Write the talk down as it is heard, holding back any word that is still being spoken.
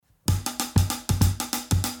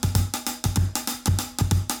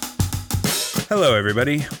Hello,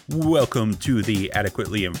 everybody. Welcome to the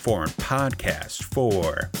Adequately Informed podcast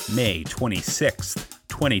for May 26th,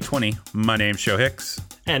 2020. My name's Joe Hicks.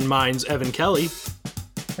 And mine's Evan Kelly.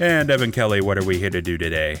 And Evan Kelly, what are we here to do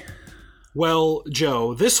today? Well,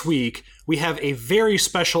 Joe, this week we have a very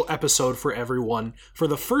special episode for everyone. For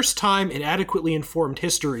the first time in Adequately Informed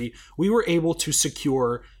history, we were able to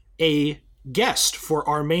secure a guest for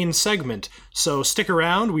our main segment. So stick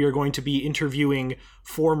around. We are going to be interviewing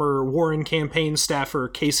former Warren campaign staffer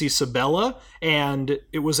Casey Sabella, and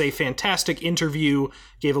it was a fantastic interview,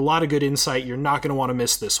 gave a lot of good insight. You're not going to want to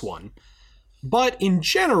miss this one. But in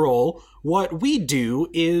general, what we do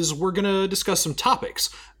is we're going to discuss some topics,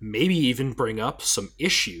 maybe even bring up some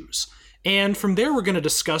issues. And from there, we're going to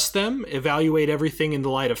discuss them, evaluate everything in the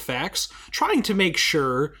light of facts, trying to make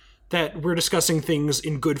sure that we're discussing things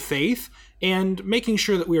in good faith and making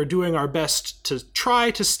sure that we are doing our best to try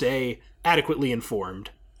to stay adequately informed.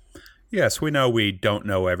 Yes, we know we don't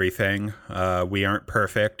know everything. We aren't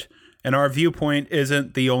perfect. And our viewpoint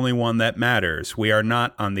isn't the only one that matters. We are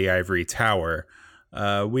not on the ivory tower.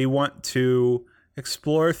 We want to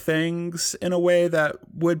explore things in a way that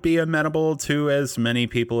would be amenable to as many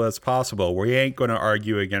people as possible. We ain't going to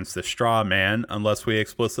argue against the straw man unless we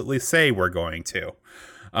explicitly say we're going to.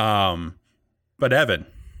 But Evan.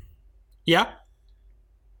 Yeah?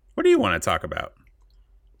 What do you want to talk about?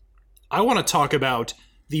 I want to talk about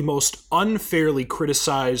the most unfairly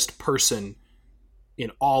criticized person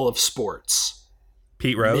in all of sports.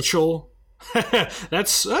 Pete Rose? Mitchell.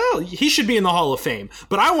 He should be in the Hall of Fame.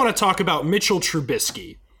 But I want to talk about Mitchell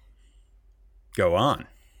Trubisky. Go on.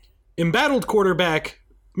 Embattled quarterback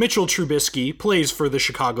Mitchell Trubisky plays for the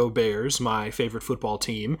Chicago Bears, my favorite football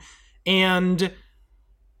team. And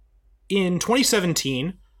in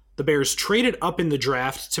 2017, the Bears traded up in the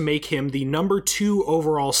draft to make him the number 2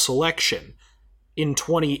 overall selection. In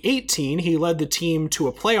 2018, he led the team to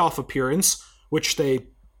a playoff appearance, which they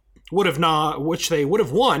would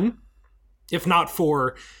have won if not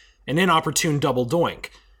for an inopportune double doink.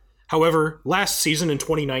 However, last season in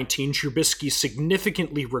 2019, Trubisky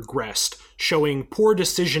significantly regressed, showing poor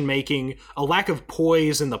decision-making, a lack of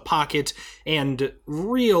poise in the pocket, and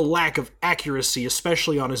real lack of accuracy,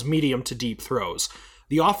 especially on his medium to deep throws.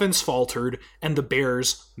 The offense faltered, and the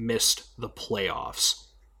Bears missed the playoffs.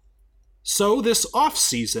 So this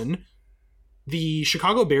offseason, the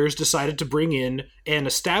Chicago Bears decided to bring in an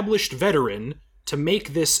established veteran to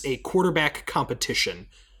make this a quarterback competition.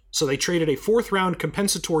 So they traded a 4th-round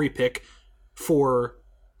compensatory pick for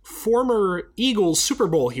former Eagles Super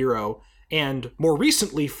Bowl hero and more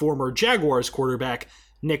recently former Jaguars quarterback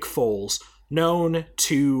Nick Foles, known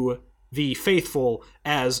to the faithful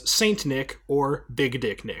as Saint Nick or Big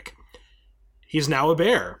Dick Nick. He's now a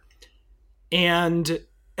Bear. And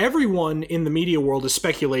everyone in the media world is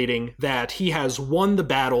speculating that he has won the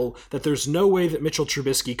battle, that there's no way that Mitchell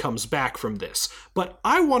Trubisky comes back from this. But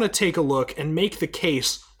I want to take a look and make the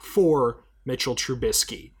case for Mitchell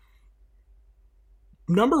Trubisky.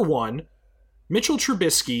 Number one, Mitchell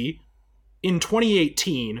Trubisky in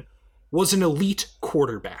 2018 was an elite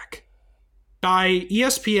quarterback. By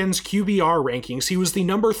ESPN's QBR rankings, he was the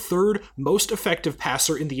number 3rd most effective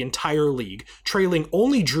passer in the entire league, trailing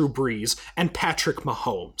only Drew Brees and Patrick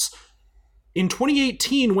Mahomes. In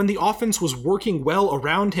 2018, when the offense was working well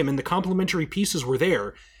around him and the complementary pieces were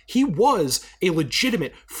there, he was a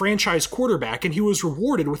legitimate franchise quarterback, and he was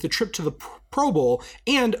rewarded with a trip to the Pro Bowl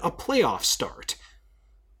and a playoff start.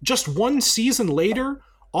 Just one season later,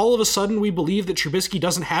 all of a sudden we believe that Trubisky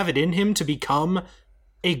doesn't have it in him to become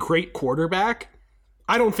a great quarterback?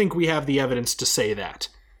 I don't think we have the evidence to say that.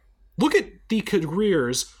 Look at the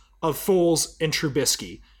careers of Foles and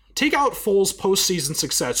Trubisky. Take out Foles' postseason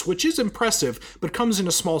success, which is impressive, but comes in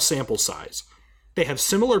a small sample size. They have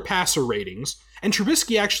similar passer ratings, and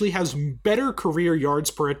Trubisky actually has better career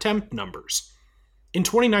yards per attempt numbers. In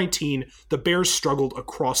 2019, the Bears struggled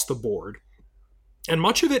across the board. And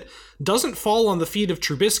much of it doesn't fall on the feet of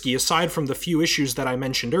Trubisky, aside from the few issues that I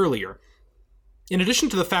mentioned earlier. In addition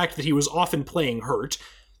to the fact that he was often playing hurt,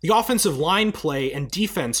 the offensive line play and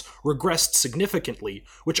defense regressed significantly,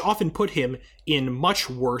 which often put him in much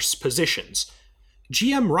worse positions.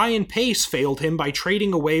 GM Ryan Pace failed him by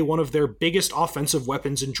trading away one of their biggest offensive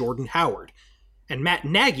weapons in Jordan Howard. And Matt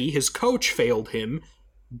Nagy, his coach, failed him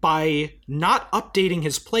by not updating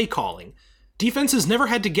his play calling. Defenses never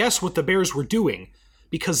had to guess what the Bears were doing,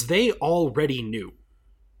 because they already knew.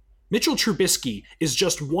 Mitchell Trubisky is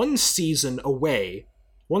just one season removed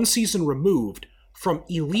from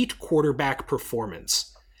elite quarterback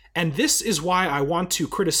performance. And this is why I want to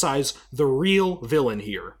criticize the real villain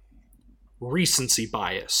here. Recency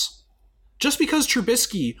bias. Just because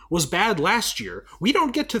Trubisky was bad last year, we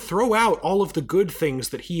don't get to throw out all of the good things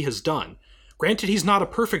that he has done. Granted, he's not a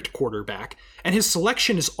perfect quarterback, and his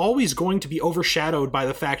selection is always going to be overshadowed by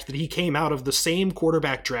the fact that he came out of the same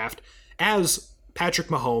quarterback draft as Patrick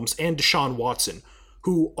Mahomes and Deshaun Watson,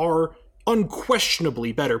 who are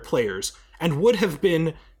unquestionably better players and would have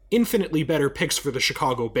been infinitely better picks for the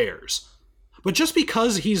Chicago Bears. But just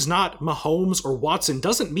because he's not Mahomes or Watson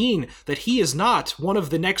doesn't mean that he is not one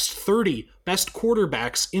of the next 30 best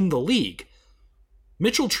quarterbacks in the league.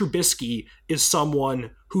 Mitchell Trubisky is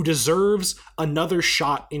someone who deserves another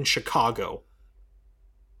shot in Chicago.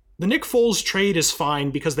 The Nick Foles trade is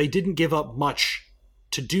fine because they didn't give up much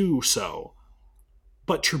to do so.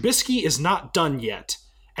 But Trubisky is not done yet,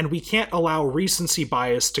 and we can't allow recency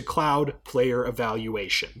bias to cloud player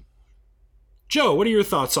evaluation. Joe, what are your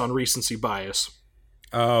thoughts on recency bias?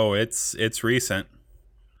 Oh, it's recent.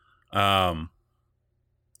 I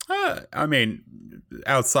mean,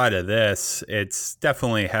 outside of this, it's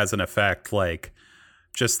definitely has an effect. Like,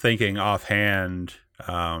 just thinking offhand,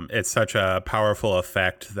 it's such a powerful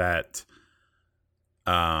effect that,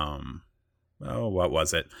 what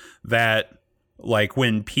was it? That, like,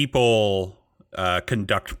 when people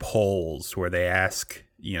conduct polls where they ask,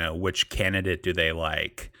 which candidate do they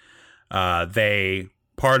like,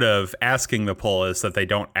 part of asking the poll is that they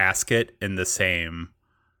don't ask it in the same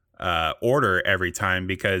order every time,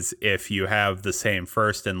 because if you have the same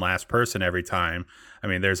first and last person every time, I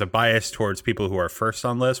mean, there's a bias towards people who are first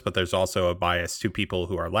on list, but there's also a bias to people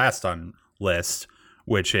who are last on list,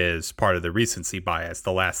 which is part of the recency bias,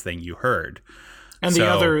 the last thing you heard. And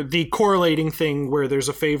the correlating thing where there's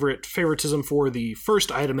a favoritism for the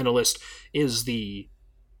first item in a list is the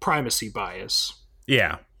primacy bias.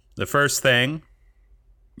 Yeah. The first thing,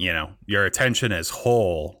 your attention is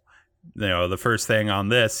whole. The first thing on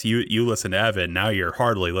this, you listen to Evan, now you're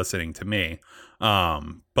hardly listening to me.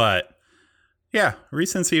 But yeah,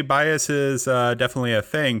 recency bias is definitely a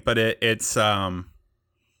thing, but it's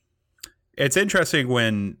interesting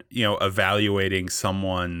when, evaluating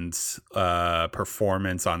someone's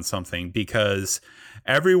performance on something, because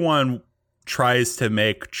everyone tries to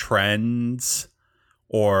make trends,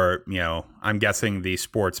 or, I'm guessing the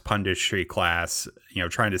sports punditry class,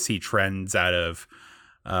 trying to see trends out of,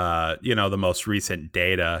 the most recent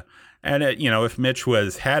data. And, if Mitch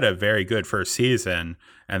had a very good first season,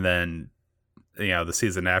 and then, the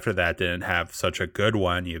season after that didn't have such a good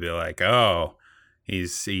one, you'd be like, oh,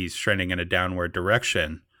 he's trending in a downward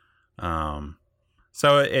direction.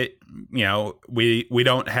 So we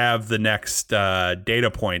don't have the next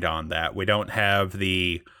data point on that. We don't have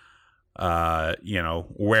the,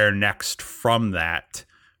 where next from that,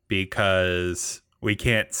 because we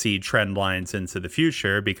can't see trend lines into the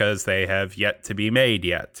future because they have yet to be made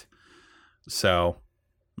yet. So,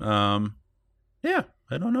 yeah,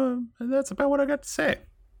 I don't know. That's about what I got to say.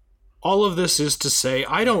 All of this is to say,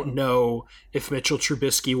 I don't know if Mitchell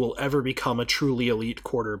Trubisky will ever become a truly elite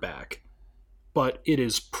quarterback, but it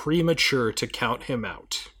is premature to count him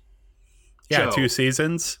out. Yeah, Joe, 2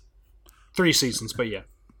 seasons? 3 seasons, but yeah.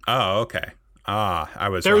 Oh, okay. I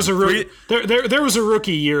was there wrong. was there was a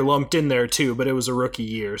rookie year lumped in there too, but it was a rookie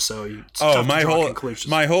year, so my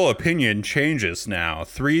whole opinion changes now.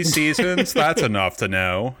 3 seasons, that's enough to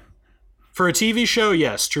know. For a TV show,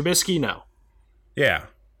 yes. Trubisky, no. Yeah.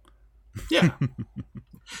 Yeah.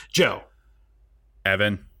 Joe.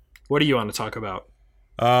 Evan. What do you want to talk about?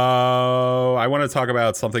 I want to talk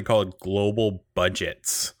about something called global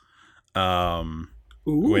budgets. Ooh,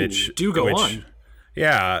 go on.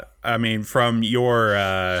 Yeah, I mean, from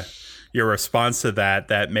your response to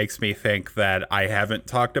that makes me think that I haven't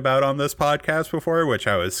talked about on this podcast before, which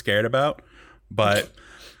I was scared about. But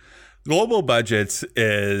global budgets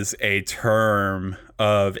is a term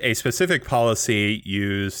of a specific policy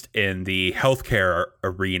used in the healthcare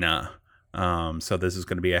arena. So this is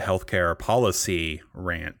going to be a healthcare policy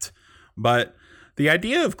rant. But the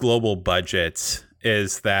idea of global budgets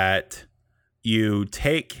is that you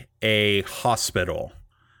take a hospital,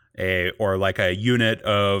 or like a unit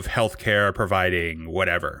of healthcare providing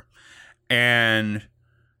whatever, and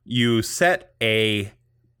you set a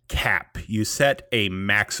cap, you set a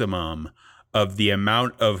maximum of the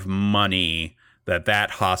amount of money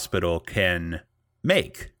that hospital can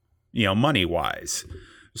make, money-wise.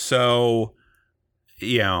 So,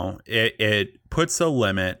 it puts a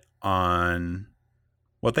limit on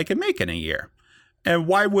what they can make in a year. And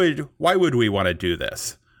why would we want to do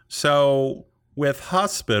this? So with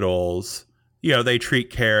hospitals, they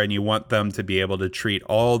treat care, and you want them to be able to treat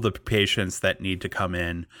all the patients that need to come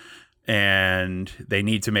in, and they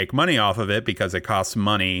need to make money off of it because it costs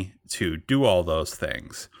money to do all those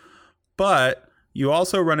things. But you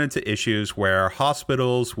also run into issues where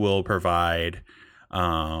hospitals will provide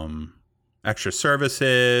extra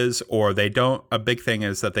services, or they don't. A big thing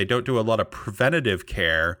is that they don't do a lot of preventative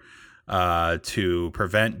care to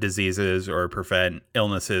prevent diseases or prevent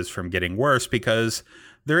illnesses from getting worse, because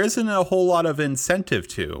there isn't a whole lot of incentive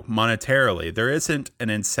to monetarily. There isn't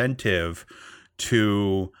an incentive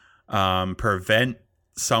to prevent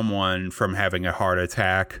someone from having a heart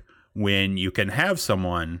attack when you can have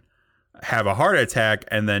someone have a heart attack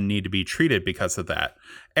and then need to be treated because of that.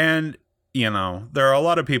 And there are a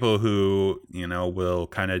lot of people who, will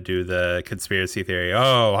kind of do the conspiracy theory.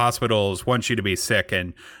 Oh, hospitals want you to be sick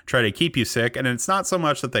and try to keep you sick. And it's not so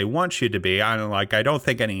much that they want you to be. I don't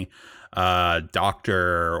think any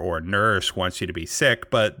doctor or nurse wants you to be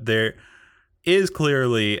sick, but there is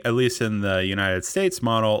clearly, at least in the United States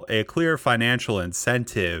model, a clear financial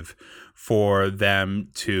incentive for them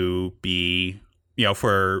to be,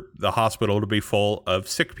 for the hospital to be full of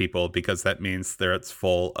sick people, because that means that it's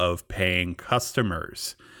full of paying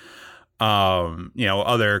customers.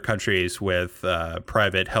 Other countries with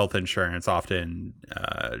private health insurance often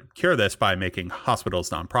cure this by making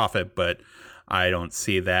hospitals nonprofit, but I don't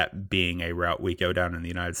see that being a route we go down in the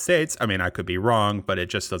United States. I mean, I could be wrong, but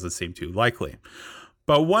it just doesn't seem too likely.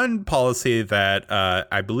 But one policy that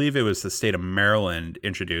I believe it was the state of Maryland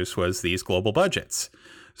introduced was these global budgets.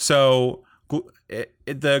 So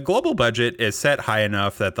the global budget is set high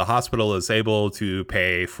enough that the hospital is able to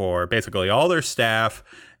pay for basically all their staff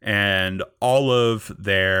and all of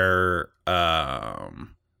their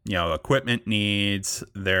equipment needs,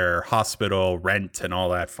 their hospital rent, and all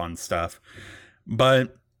that fun stuff.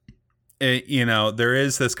 But there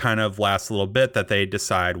is this kind of last little bit that they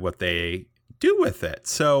decide what they do with it.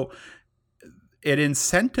 So it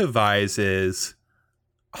incentivizes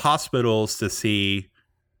hospitals to see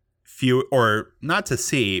few, or not to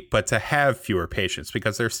see, but to have fewer patients,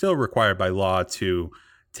 because they're still required by law to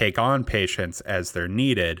take on patients as they're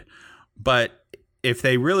needed. But if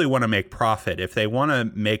they really want to make profit, if they want to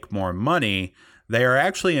make more money, they are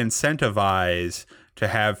actually incentivized to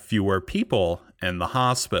have fewer people in the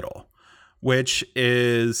hospital, which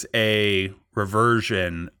is a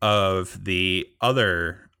reversion of the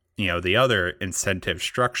other incentive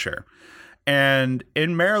structure. And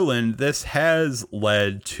in Maryland, this has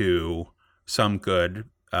led to some good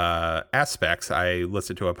aspects. I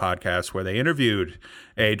listened to a podcast where they interviewed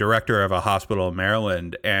a director of a hospital in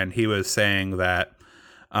Maryland, and he was saying that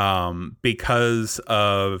because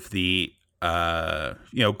of the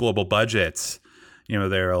global budgets,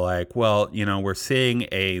 they're like, well, we're seeing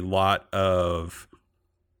a lot of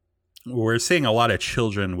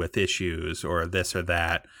children with issues or this or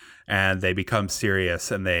that, and they become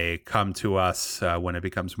serious, and they come to us when it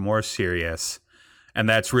becomes more serious, and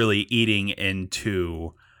that's really eating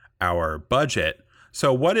into our budget.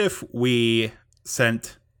 So what if we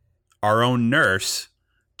sent our own nurse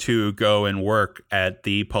to go and work at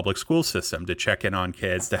the public school system to check in on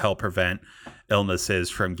kids, to help prevent illnesses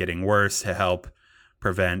from getting worse, to help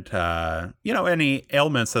prevent any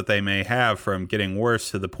ailments that they may have from getting worse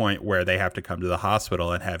to the point where they have to come to the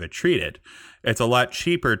hospital and have it treated. It's a lot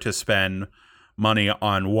cheaper to spend money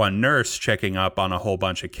on one nurse checking up on a whole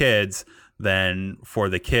bunch of kids than for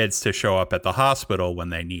the kids to show up at the hospital when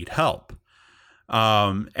they need help.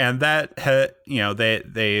 And that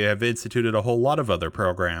they have instituted a whole lot of other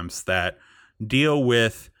programs that deal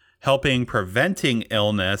with helping preventing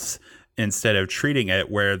illness instead of treating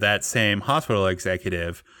it, where that same hospital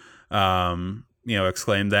executive,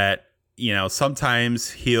 exclaimed that,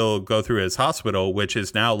 sometimes he'll go through his hospital, which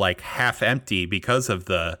is now like half empty because of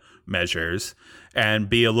the measures, and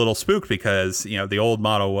be a little spooked because, the old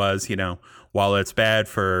model was, while it's bad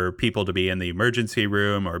for people to be in the emergency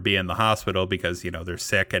room or be in the hospital because, they're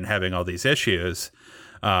sick and having all these issues,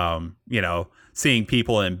 seeing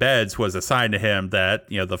people in beds was a sign to him that,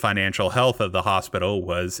 the financial health of the hospital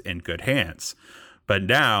was in good hands. But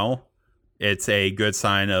now it's a good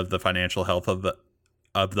sign of the financial health of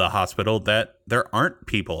the hospital that there aren't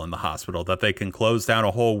people in the hospital, that they can close down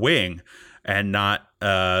a whole wing and not,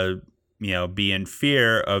 be in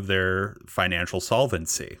fear of their financial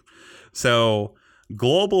solvency. So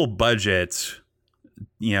global budgets,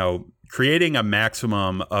 creating a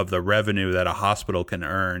maximum of the revenue that a hospital can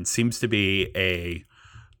earn seems to be a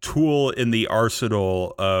tool in the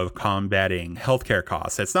arsenal of combating healthcare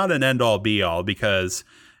costs. It's not an end-all be-all, because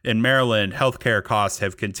in Maryland, healthcare costs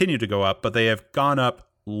have continued to go up, but they have gone up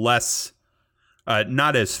less,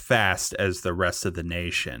 not as fast as the rest of the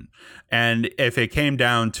nation. And if it came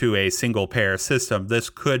down to a single-payer system, this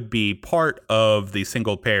could be part of the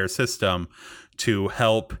single-payer system to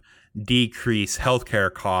help decrease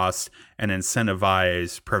healthcare costs and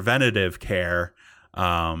incentivize preventative care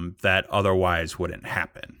that otherwise wouldn't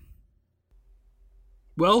happen.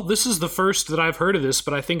 Well, this is the first that I've heard of this,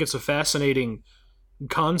 but I think it's a fascinating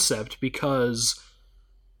concept because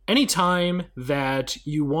anytime that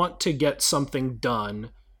you want to get something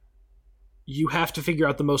done, you have to figure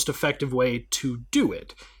out the most effective way to do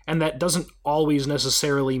it. And that doesn't always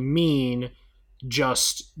necessarily mean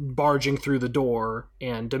just barging through the door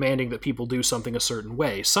and demanding that people do something a certain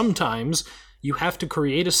way. Sometimes you have to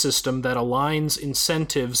create a system that aligns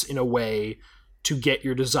incentives in a way to get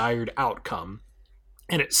your desired outcome.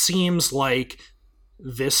 And it seems like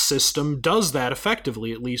this system does that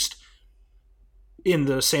effectively, at least in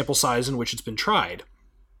the sample size in which it's been tried.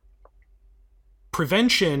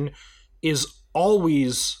 Prevention is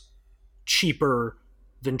always cheaper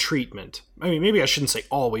than treatment. I mean, maybe I shouldn't say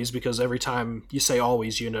always, because every time you say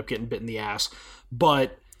always, you end up getting bit in the ass.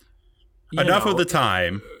 But enough of the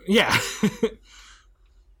time. Yeah.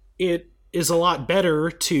 It is a lot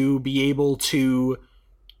better to be able to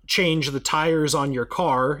change the tires on your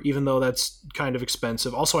car, even though that's kind of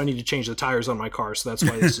expensive. Also, I need to change the tires on my car, so that's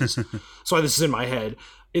why this is in my head.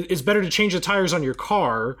 It's better to change the tires on your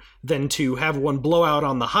car than to have one blow out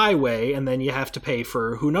on the highway and then you have to pay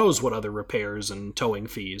for who knows what other repairs and towing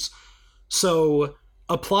fees. So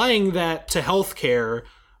applying that to healthcare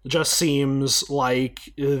just seems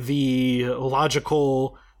like the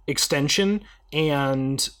logical extension,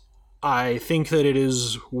 and I think that it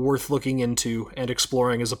is worth looking into and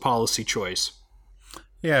exploring as a policy choice.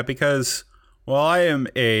 Yeah, because while I am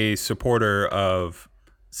a supporter of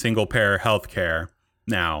single-payer healthcare,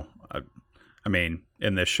 now, I mean,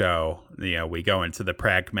 in this show, we go into the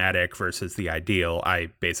pragmatic versus the ideal. I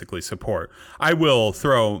basically support. I will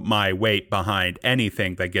throw my weight behind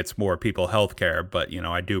anything that gets more people healthcare, but,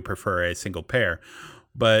 I do prefer a single payer.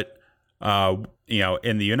 But, in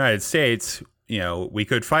the United States, we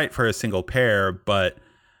could fight for a single payer, but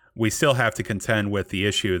we still have to contend with the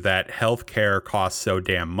issue that healthcare costs so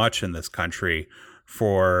damn much in this country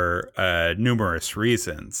for numerous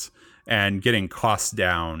reasons. And getting costs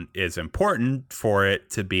down is important for it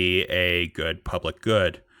to be a good public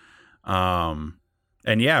good. And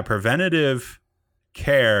yeah, preventative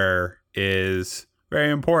care is very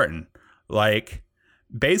important. Like,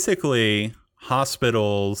 basically,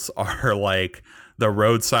 hospitals are like the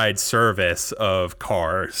roadside service of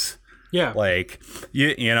cars. Yeah. Like,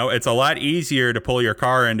 it's a lot easier to pull your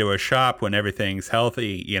car into a shop when everything's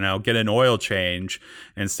healthy, get an oil change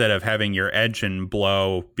instead of having your engine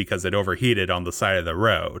blow because it overheated on the side of the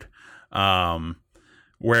road.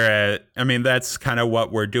 Whereas, I mean, that's kind of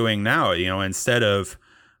what we're doing now, instead of,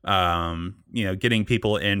 getting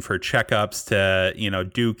people in for checkups to,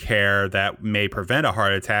 do care that may prevent a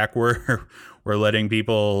heart attack. We're letting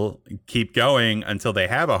people keep going until they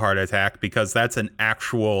have a heart attack, because that's an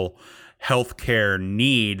actual healthcare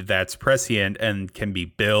need that's prescient and can be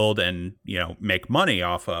billed and, make money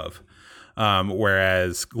off of.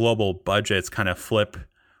 Whereas global budgets kind of flip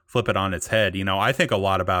it on its head. I think a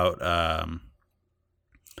lot about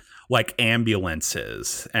like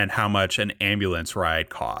ambulances and how much an ambulance ride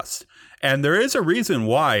costs. And there is a reason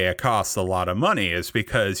why it costs a lot of money, is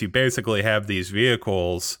because you basically have these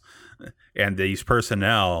vehicles and these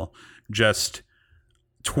personnel just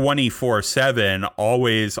 24/7,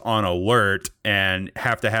 always on alert, and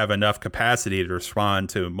have to have enough capacity to respond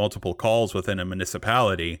to multiple calls within a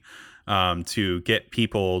municipality to get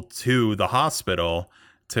people to the hospital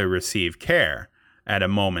to receive care at a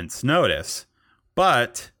moment's notice.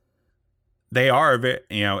 But they are,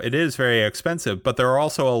 it is very expensive, but there are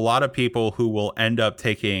also a lot of people who will end up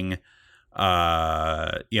taking,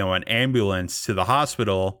 an ambulance to the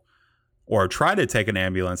hospital, or try to take an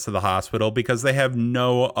ambulance to the hospital, because they have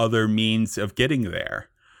no other means of getting there.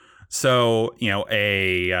 So,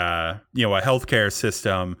 a healthcare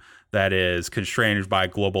system that is constrained by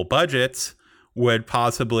global budgets would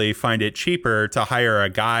possibly find it cheaper to hire a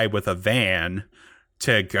guy with a van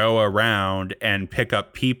to go around and pick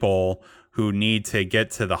up people who need to get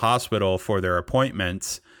to the hospital for their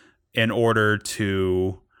appointments, in order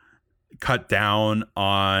to cut down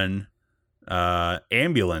on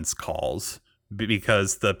ambulance calls,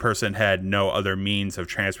 because the person had no other means of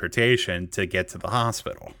transportation to get to the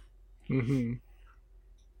hospital. Mm-hmm.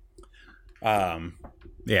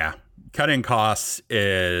 Yeah, cutting costs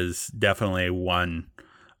is definitely one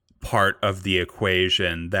part of the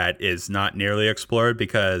equation that is not nearly explored,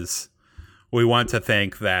 because we want to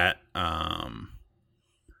think that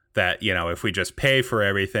if we just pay for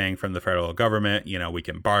everything from the federal government, we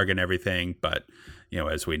can bargain everything. But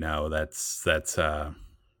as we know, that's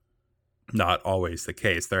not always the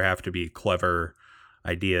case. There have to be clever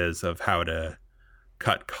ideas of how to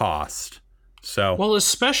cut cost. So, well,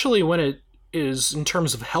 especially when it is in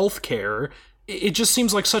terms of healthcare, it just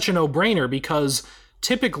seems like such a no-brainer because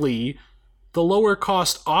typically the lower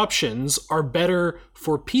cost options are better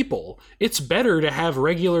for people. It's better to have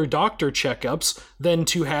regular doctor checkups than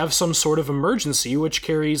to have some sort of emergency, which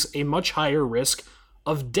carries a much higher risk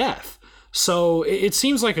of death. So it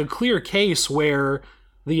seems like a clear case where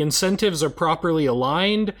the incentives are properly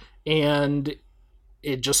aligned and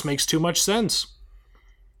it just makes too much sense.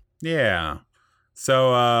 yeah.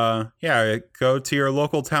 So, go to your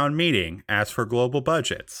local town meeting, ask for global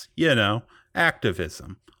budgets,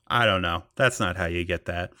 activism. I don't know. That's not how you get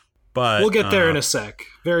that. But we'll get there in a sec.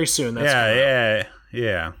 Very soon. Yeah.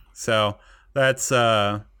 So that's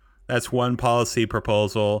one policy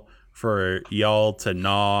proposal for y'all to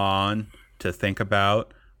gnaw on, to think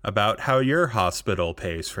about how your hospital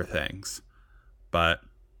pays for things. But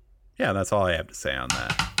yeah, that's all I have to say on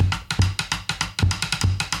that.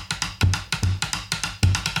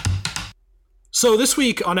 So this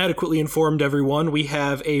week on Adequately Informed, everyone, we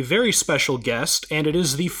have a very special guest, and it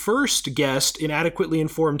is the first guest in Adequately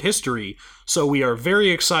Informed history. So we are very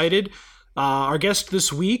excited. Our guest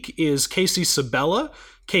this week is Casey Sabella.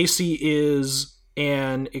 Casey is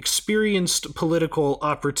an experienced political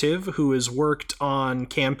operative who has worked on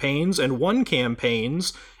campaigns and won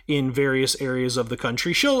campaigns in various areas of the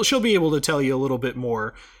country. She'll be able to tell you a little bit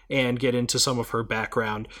more and get into some of her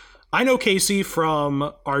background. I know Casey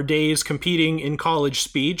from our days competing in college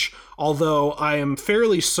speech, although I am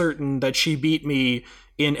fairly certain that she beat me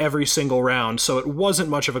in every single round, so it wasn't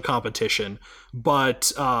much of a competition.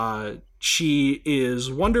 But she is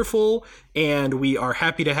wonderful, and we are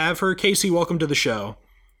happy to have her. Casey, welcome to the show.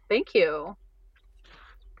 Thank you.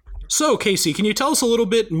 So, Casey, can you tell us a little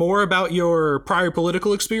bit more about your prior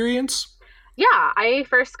political experience? Yeah, I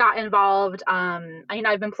first got involved.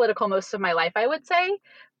 I've been political most of my life, I would say,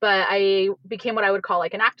 but I became what I would call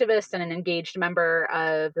like an activist and an engaged member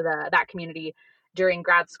of that community during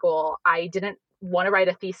grad school. I didn't want to write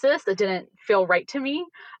a thesis. It didn't feel right to me.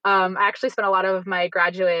 I actually spent a lot of my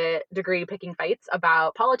graduate degree picking fights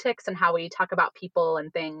about politics and how we talk about people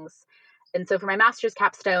and things. And so for my master's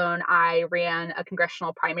capstone, I ran a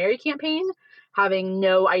congressional primary campaign, having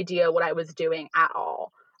no idea what I was doing at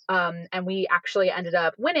all. And we actually ended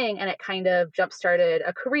up winning, and it kind of jump-started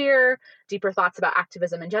a career, deeper thoughts about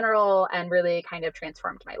activism in general, and really kind of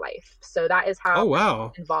transformed my life. So that is how I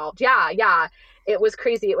got involved. Yeah. It was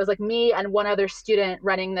crazy. It was like me and one other student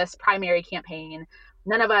running this primary campaign.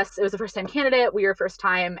 None of us, it was a first-time candidate. We were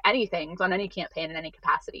first-time anything on any campaign in any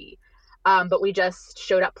capacity. But we just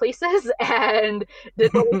showed up places and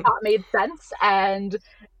did what we thought made sense. And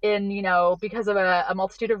because of a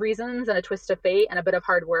multitude of reasons and a twist of fate and a bit of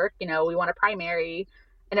hard work, we won a primary.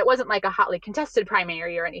 And it wasn't like a hotly contested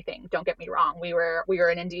primary or anything. Don't get me wrong. We were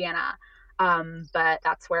in Indiana. But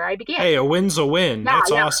that's where I began. Hey, a win's a win.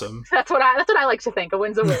 That's awesome. That's what I like to think. A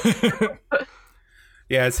win's a win.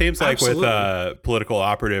 Yeah, it seems like Absolutely. With political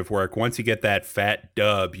operative work, once you get that fat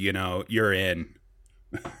dub, you're in.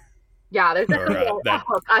 Yeah, there's definitely a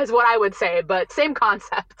hook, is what I would say, but same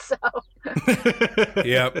concept. So.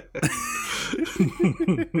 Yep.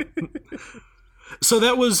 So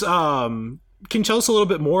that was. Can you tell us a little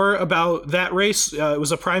bit more about that race? It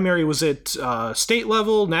was a primary. Was it state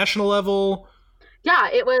level, national level? Yeah,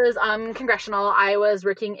 it was congressional. I was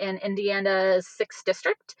working in Indiana's 6th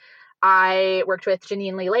district. I worked with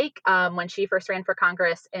Jeanine Lee Lake when she first ran for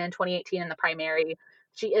Congress in 2018 in the primary.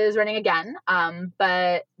 She is running again,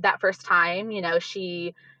 but that first time,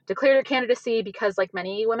 she declared her candidacy because, like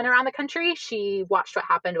many women around the country, she watched what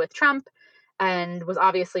happened with Trump and was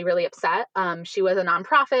obviously really upset. She was a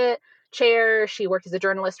nonprofit chair. She worked as a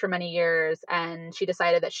journalist for many years, and she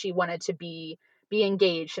decided that she wanted to be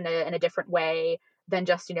engaged in a different way than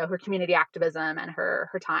just, her community activism and her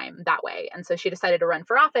time that way. And so she decided to run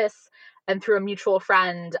for office, and through a mutual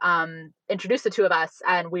friend, introduced the two of us.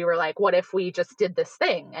 And we were like, what if we just did this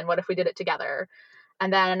thing? And what if we did it together?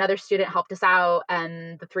 And then another student helped us out.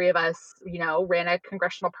 And the three of us, ran a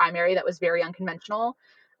congressional primary that was very unconventional,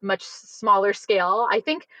 much smaller scale. I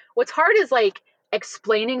think what's hard is like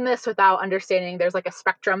explaining this without understanding there's like a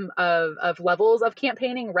spectrum of levels of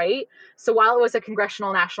campaigning, right? So while it was a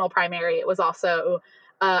congressional national primary, it was also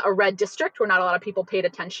a red district where not a lot of people paid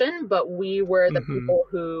attention, but we were the people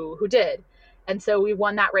who did. And so we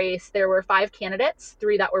won that race. There were 5 candidates,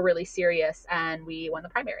 3 that were really serious, and we won the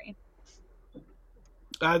primary.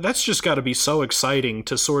 That's just got to be so exciting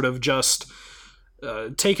to sort of just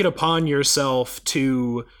take it upon yourself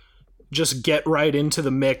to just get right into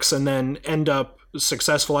the mix and then end up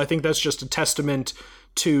successful. I think that's just a testament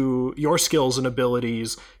to your skills and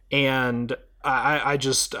abilities. And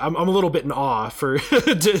I'm a little bit in awe for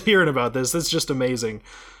hearing about this. That's just amazing.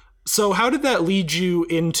 So how did that lead you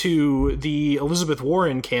into the Elizabeth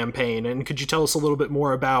Warren campaign? And could you tell us a little bit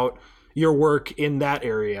more about your work in that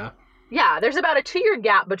area? Yeah, there's about a 2-year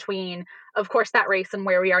gap between, of course, that race and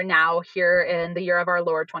where we are now here in the year of our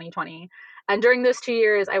Lord 2020. And during those 2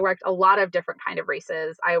 years, I worked a lot of different kind of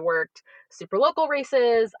races. I worked super local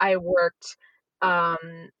races. I worked, I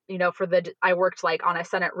worked like on a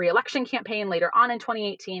Senate reelection campaign later on in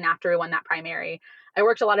 2018 after we won that primary. I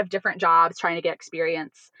worked a lot of different jobs trying to get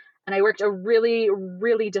experience. And I worked a really,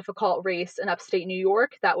 really difficult race in upstate New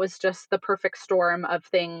York that was just the perfect storm of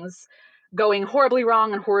things going horribly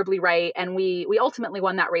wrong and horribly right. And we ultimately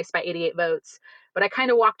won that race by 88 votes. But I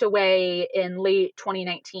kind of walked away in late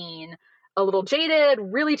 2019 a little jaded,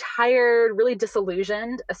 really tired, really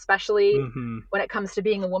disillusioned, especially when it comes to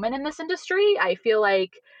being a woman in this industry. I feel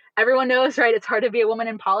like everyone knows, right? It's hard to be a woman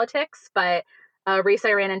in politics, but a race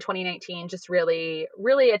I ran in 2019 just really,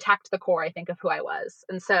 really attacked the core, I think, of who I was.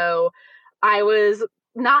 And so I was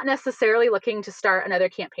not necessarily looking to start another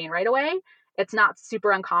campaign right away. It's not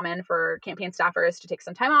super uncommon for campaign staffers to take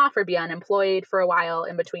some time off or be unemployed for a while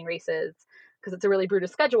in between races because it's a really brutal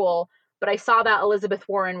schedule. But I saw that Elizabeth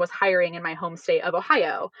Warren was hiring in my home state of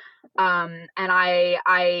Ohio. And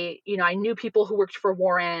I knew people who worked for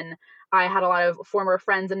Warren. I had a lot of former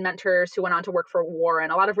friends and mentors who went on to work for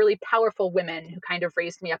Warren. A lot of really powerful women who kind of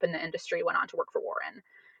raised me up in the industry went on to work for Warren.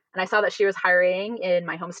 And I saw that she was hiring in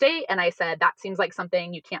my home state. And I said, that seems like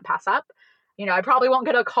something you can't pass up. I probably won't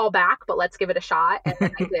get a call back, but let's give it a shot.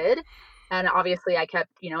 And I did. And obviously I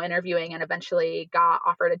kept, interviewing and eventually got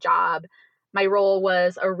offered a job. My role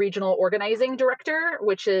was a regional organizing director,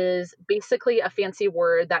 which is basically a fancy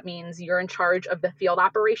word that means you're in charge of the field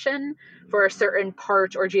operation for a certain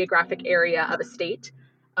part or geographic area of a state.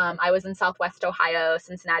 I was in Southwest Ohio,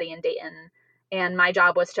 Cincinnati, and Dayton. And my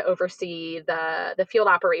job was to oversee the field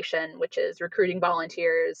operation, which is recruiting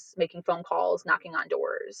volunteers, making phone calls, knocking on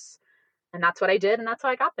doors. And that's what I did, and that's how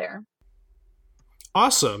I got there.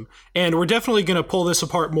 Awesome. And we're definitely going to pull this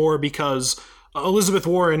apart more because Elizabeth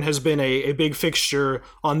Warren has been a big fixture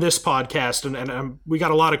on this podcast, and we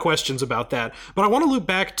got a lot of questions about that. But I want to loop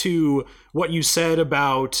back to what you said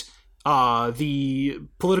about the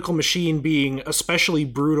political machine being especially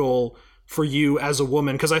brutal for you as a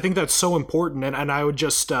woman, because I think that's so important. And I would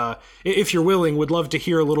just, if you're willing, would love to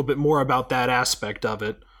hear a little bit more about that aspect of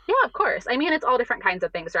it. Yeah, of course. I mean, it's all different kinds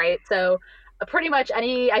of things, right? So pretty much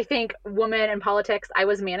any, I think, woman in politics I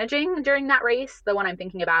was managing during that race, the one I'm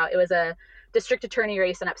thinking about, it was a district attorney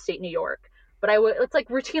race in upstate New York. But it's like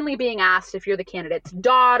routinely being asked if you're the candidate's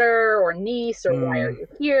daughter or niece or why are you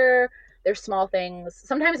here? There's small things.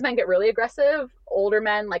 Sometimes men get really aggressive, older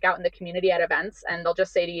men like out in the community at events, and they'll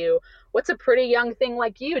just say to you, what's a pretty young thing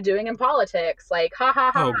like you doing in politics? Like, ha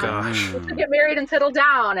ha ha. Oh gosh. You should get married and settle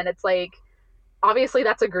down. And it's like, obviously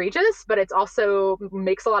that's egregious, but it's also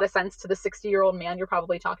makes a lot of sense to the 60-year-old man you're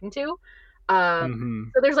probably talking to.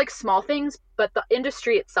 So there's like small things, but the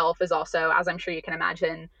industry itself is also, as I'm sure you can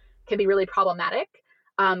imagine, can be really problematic.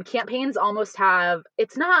 Campaigns almost have,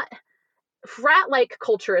 it's not, frat-like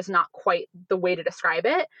culture is not quite the way to describe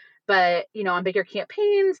it, but on bigger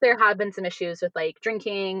campaigns, there have been some issues with like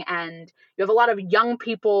drinking, and you have a lot of young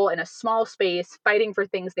people in a small space fighting for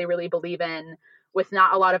things they really believe in with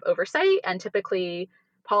not a lot of oversight. And typically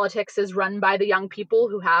politics is run by the young people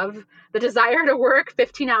who have the desire to work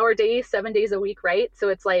 15-hour days, 7 days a week, right? So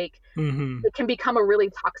it's like, it can become a really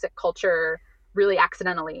toxic culture really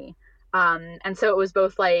accidentally. And so it was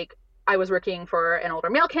both like, I was working for an older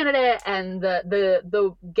male candidate, and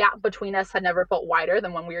the gap between us had never felt wider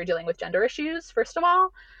than when we were dealing with gender issues, first of all.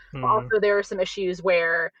 Also, there were some issues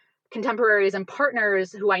where contemporaries and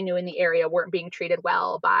partners who I knew in the area weren't being treated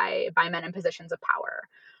well by men in positions of power.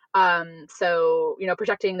 So,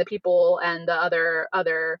 protecting the people and the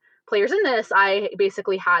other players in this, I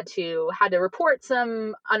basically had to report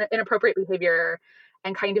some inappropriate behavior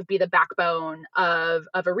and kind of be the backbone of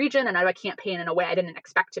a region and of a campaign in a way I didn't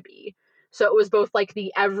expect to be. So it was both like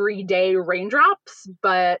the everyday raindrops,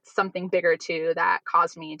 but something bigger too that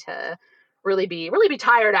caused me to really be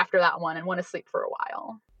tired after that one and want to sleep for a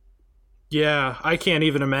while. Yeah, I can't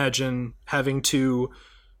even imagine having to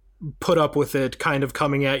put up with it kind of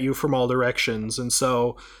coming at you from all directions. And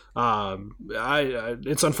so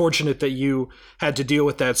it's unfortunate that you had to deal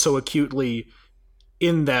with that so acutely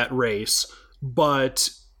in that race.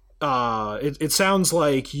 But it sounds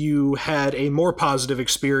like you had a more positive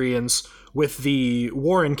experience with the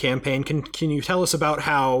Warren campaign. Can you tell us about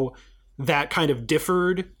how that kind of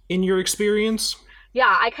differed in your experience?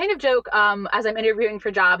 Yeah, I kind of joke as I'm interviewing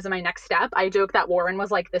for jobs in my next step. I joke that Warren was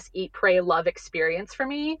like this eat, pray, love experience for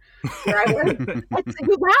me. Where I was,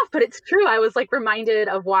 you laugh, but it's true. I was like reminded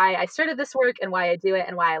of why I started this work and why I do it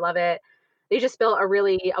and why I love it. They just built a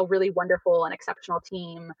really wonderful and exceptional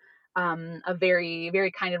team of very,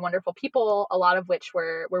 very kind and wonderful people, a lot of which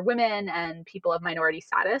were women and people of minority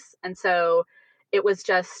status. And so it was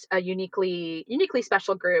just a uniquely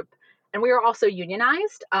special group. And we were also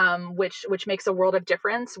unionized, which makes a world of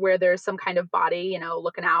difference where there's some kind of body, you know,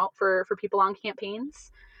 looking out for people on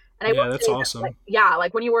campaigns. And I Yeah, will that's say awesome. that,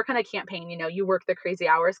 like when you work on a campaign, you know, you work the crazy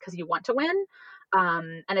hours because you want to win.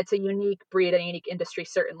 And it's a unique breed and a unique industry,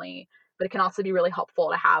 certainly, but it can also be really helpful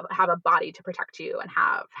to have a body to protect you and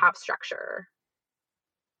have structure.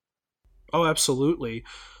 Oh, absolutely.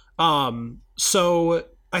 So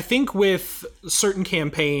I think with certain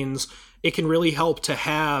campaigns, it can really help to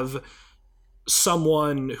have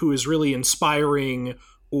someone who is really inspiring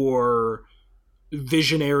or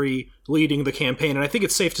visionary leading the campaign. And I think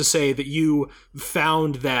it's safe to say that you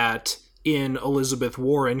found that in Elizabeth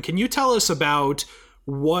Warren. Can you tell us about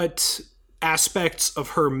what aspects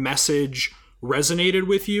of her message resonated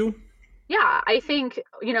with you? Yeah, I think,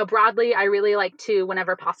 you know, broadly, I really like to,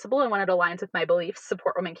 whenever possible and when it aligns with my beliefs,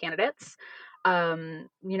 support women candidates.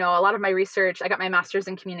 You know, a lot of my research, I got my master's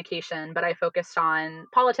in communication, but I focused on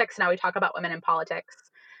politics. Now we talk about women in politics.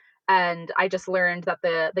 And I just learned that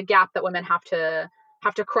the gap that women have to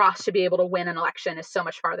cross to be able to win an election is so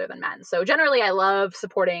much farther than men. So generally I love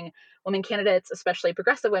supporting women candidates, especially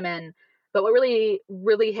progressive women. But what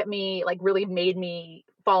really hit me, like really made me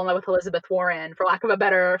fall in love with Elizabeth Warren, for lack of a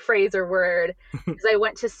better phrase or word, is I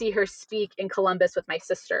went to see her speak in Columbus with my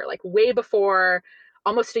sister, like way before,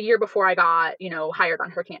 almost a year before I got, you know, hired on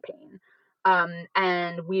her campaign.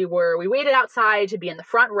 And we waited outside to be in the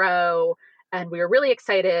front row, and we were really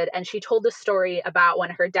excited. And she told the story about when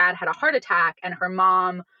her dad had a heart attack and her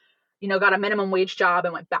mom, you know, got a minimum wage job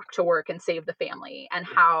and went back to work and saved the family, and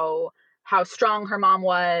how strong her mom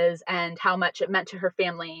was and how much it meant to her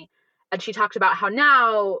family. And she talked about how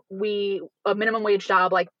now a minimum wage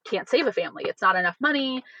job like can't save a family. It's not enough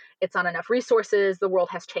money, it's not enough resources, the world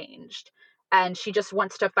has changed. And she just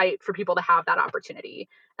wants to fight for people to have that opportunity.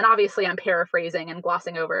 And obviously I'm paraphrasing and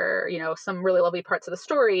glossing over, you know, some really lovely parts of the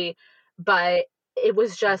story, but it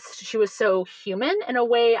was just, she was so human in a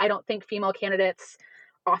way I don't think female candidates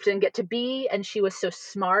often get to be. And she was so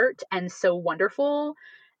smart and so wonderful.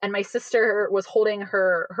 And my sister was holding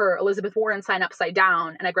her Elizabeth Warren sign upside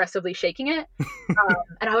down and aggressively shaking it.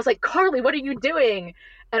 And I was like, Carly, what are you doing?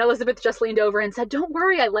 And Elizabeth just leaned over and said, don't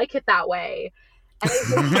worry, I like it that way. And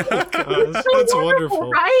it was so That's wonderful, wonderful.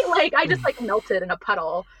 right? Like I just like melted in a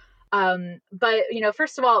puddle. But you know,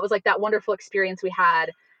 first of all, it was like that wonderful experience we had,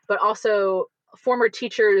 but also former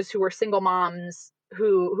teachers who were single moms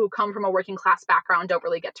who come from a working class background don't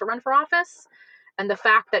really get to run for office. And the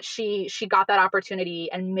fact that she got that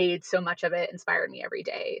opportunity and made so much of it inspired me every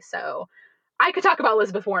day. So I could talk about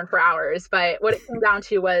Elizabeth Warren for hours, but what it came down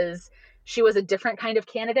to was she was a different kind of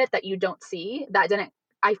candidate that you don't see, that didn't,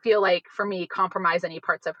 I feel like, for me, compromise any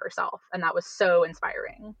parts of herself. And that was so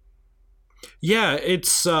inspiring. Yeah,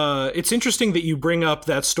 it's interesting that you bring up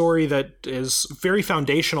that story that is very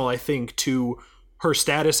foundational, I think, to her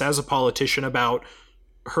status as a politician, about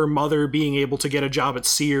her mother being able to get a job at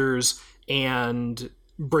Sears and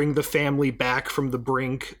bring the family back from the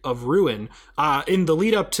brink of ruin. In the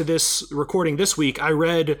lead up to this recording this week, I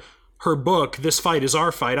read her book, This Fight Is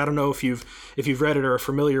Our Fight. I don't know if you've read it or are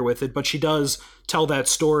familiar with it, but she does tell that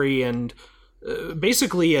story. And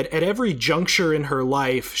basically at every juncture in her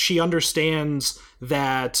life, she understands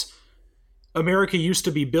that America used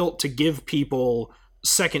to be built to give people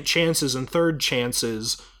second chances and third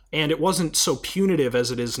chances, and it wasn't so punitive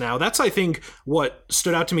as it is now. That's, I think, what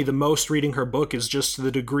stood out to me the most reading her book, is just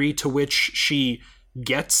the degree to which she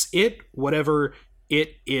gets it, whatever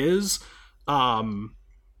it is.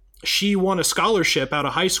 She won a scholarship out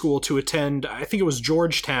of high school to attend, I think it was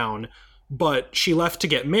Georgetown, but she left to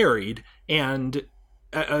get married, and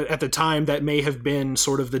at the time that may have been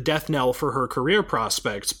sort of the death knell for her career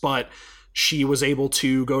prospects, but she was able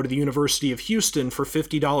to go to the University of Houston for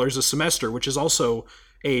 $50 a semester, which is also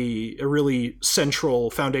a really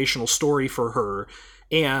central foundational story for her.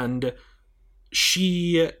 And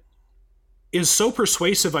she is so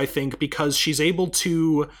persuasive, I think, because she's able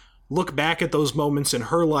to look back at those moments in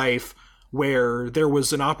her life where there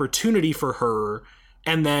was an opportunity for her,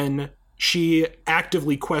 and then she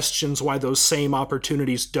actively questions why those same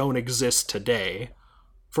opportunities don't exist today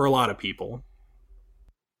for a lot of people.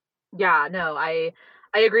 Yeah, no, I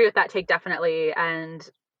agree with that take definitely. And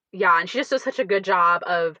Yeah, and she just does such a good job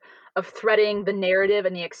of threading the narrative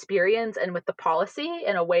and the experience and with the policy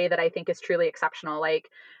in a way that I think is truly exceptional. Like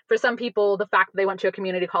for some people, the fact that they went to a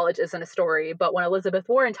community college isn't a story, but when Elizabeth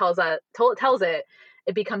Warren tells it,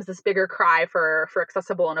 it becomes this bigger cry for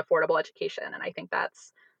accessible and affordable education. And I think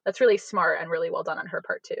that's really smart and really well done on her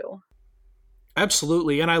part too.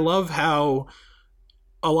 Absolutely. And I love how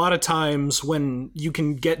a lot of times when you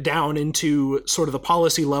can get down into sort of the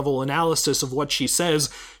policy level analysis of what she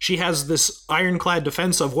says, she has this ironclad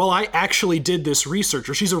defense of, well, I actually did this research,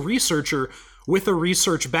 or she's a researcher with a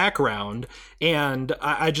research background. And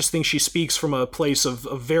I just think she speaks from a place of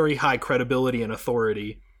very high credibility and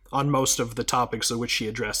authority on most of the topics of which she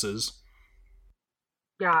addresses.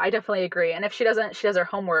 Yeah, I definitely agree. And if she doesn't, she does her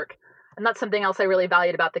homework. And that's something else I really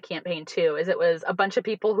valued about the campaign too, is it was a bunch of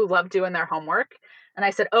people who love doing their homework. And I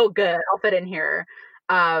said, "Oh, good, I'll fit in here,"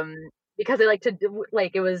 um, because I like to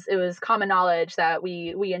it was common knowledge that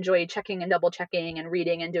we enjoy checking and double checking and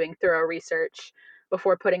reading and doing thorough research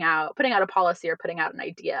before putting out a policy or putting out an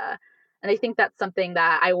idea. And I think that's something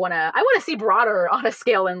that I wanna see broader on a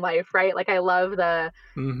scale in life, right? Like I love the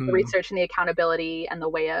Mm-hmm. research and the accountability and the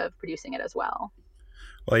way of producing it as well.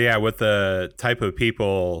 Well, yeah, with the type of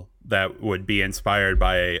people that would be inspired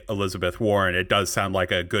by Elizabeth Warren, it does sound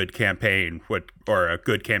like a good campaign would, or a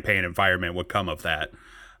good campaign environment would come of that,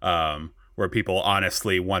 where people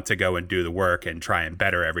honestly want to go and do the work and try and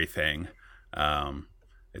better everything. Um,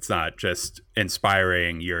 it's not just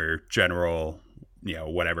inspiring your general,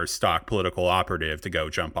 whatever stock political operative to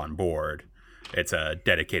go jump on board. It's a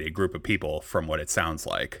dedicated group of people, from what it sounds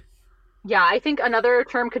like. Yeah, I think another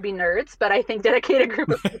term could be nerds, but I think dedicated group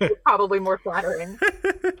of people is probably more flattering.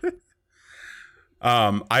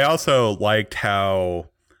 I also liked how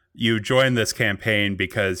you joined this campaign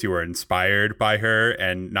because you were inspired by her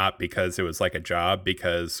and not because it was like a job.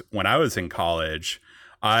 Because when I was in college,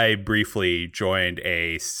 I briefly joined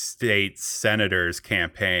a state senator's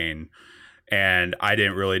campaign and I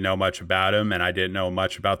didn't really know much about him and I didn't know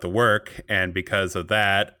much about the work. And because of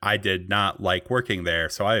that, I did not like working there.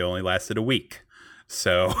 So I only lasted a week.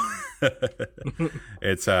 So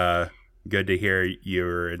it's good to hear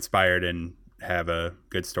you're inspired and have a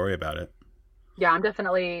good story about it. Yeah, I'm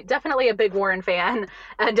definitely a big Warren fan,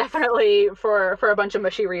 and definitely for a bunch of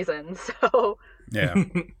mushy reasons. So Yeah.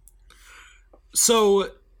 So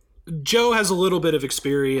Joe has a little bit of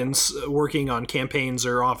experience working on campaigns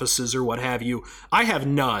or offices or what have you. I have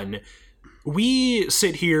none. We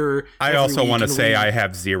sit here. I also want to say I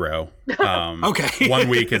have zero. Okay. 1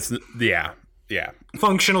 week is, yeah,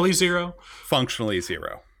 Functionally zero. functionally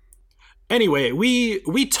zero. Anyway,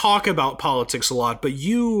 we talk about politics a lot, but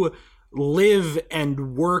you live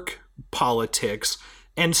and work politics.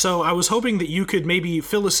 And so I was hoping that you could maybe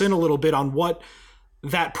fill us in a little bit on what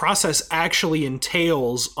that process actually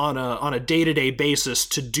entails on a day-to-day basis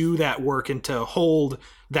to do that work and to hold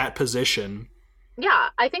that position. yeah,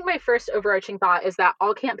 I think my first overarching thought is that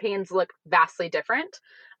all campaigns look vastly different.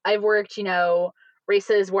 I've worked,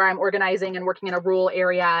 races where I'm organizing and working in a rural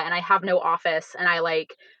area and I have no office and I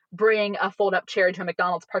like bring a fold up chair to a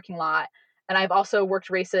McDonald's parking lot. And I've also worked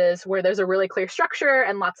races where there's a really clear structure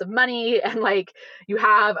and lots of money and like you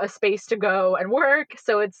have a space to go and work.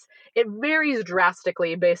 So it varies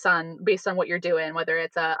drastically based on what you're doing, whether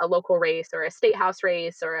it's a local race or a state house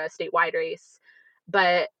race or a statewide race.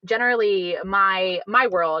 But generally my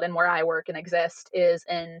world and where I work and exist is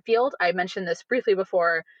in field. I mentioned this briefly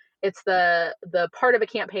before. It's the part of a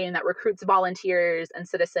campaign that recruits volunteers and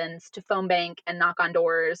citizens to phone bank and knock on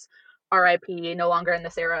doors. RIP, no longer in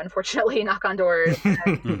this era, unfortunately, knock on doors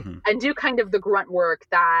Hmm. and do kind of the grunt work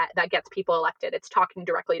that gets people elected. It's talking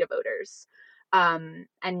directly to voters. And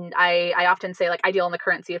I often say like I deal in the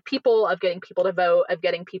currency of people, of getting people to vote, of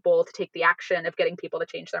getting people to take the action, of getting people to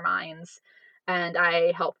change their minds. And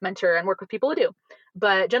I help mentor and work with people to do.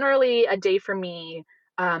 But generally, a day for me,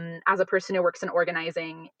 as a person who works in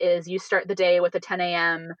organizing, is you start the day with a 10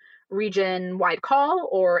 a.m. region wide call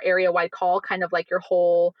or area wide call, kind of like your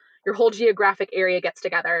whole geographic area gets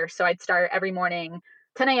together. So I'd start every morning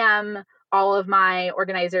 10 a.m. All of my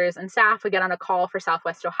organizers and staff would get on a call for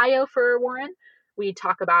Southwest Ohio for Warren. We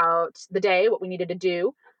talk about the day, what we needed to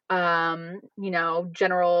do,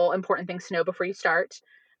 general important things to know before you start.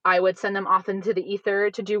 I would send them off into the ether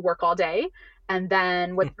to do work all day. And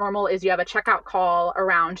then what's normal is you have a checkout call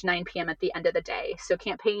around 9 p.m. at the end of the day. So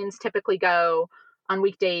campaigns typically go on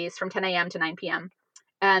weekdays from 10 a.m. to 9 p.m.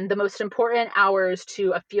 And the most important hours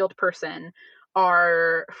to a field person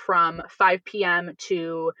are from 5 p.m.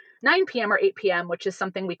 to 9 p.m. or 8 p.m., which is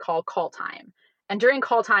something we call time. And during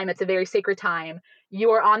call time, it's a very sacred time.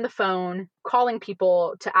 You are on the phone calling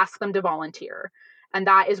people to ask them to volunteer. And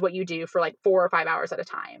that is what you do for like 4 or 5 hours at a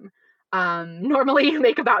time. Normally you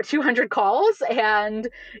make about 200 calls, and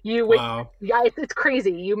Wow. yeah, it's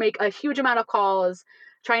crazy. You make a huge amount of calls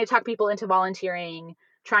trying to talk people into volunteering,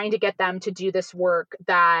 trying to get them to do this work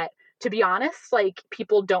that, to be honest, like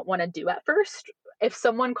people don't want to do at first. If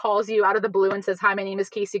someone calls you out of the blue and says, "Hi, my name is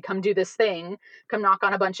Casey, come do this thing, come knock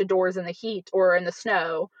on a bunch of doors in the heat or in the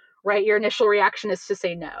snow," right? Your initial reaction is to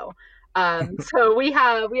say no. So we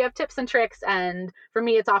have tips and tricks, and for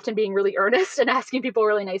me, it's often being really earnest and asking people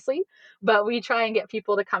really nicely, but we try and get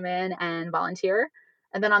people to come in and volunteer.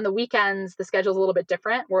 And then on the weekends, the schedule's a little bit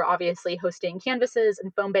different. We're obviously hosting canvases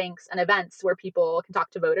and phone banks and events where people can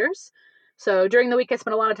talk to voters. So during the week, I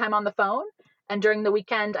spend a lot of time on the phone. And during the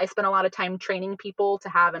weekend, I spend a lot of time training people to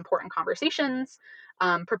have important conversations,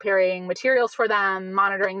 preparing materials for them,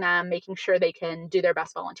 monitoring them, making sure they can do their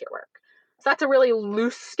best volunteer work. So that's a really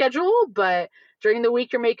loose schedule, but during the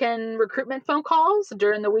week, you're making recruitment phone calls.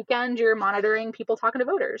 During the weekend, you're monitoring people talking to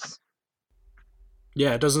voters.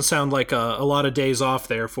 Yeah, it doesn't sound like a lot of days off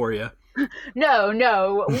there for you.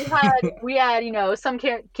 No. We had, some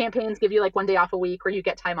campaigns give you like 1 day off a week where you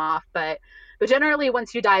get time off, but generally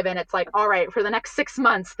once you dive in, it's like, all right, for the next 6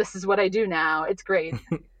 months, this is what I do now. It's great.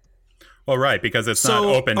 Well, right, because it's not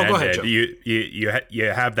open-ended. Go ahead, Joe.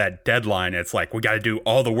 You have that deadline. It's like, we got to do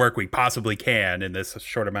all the work we possibly can in this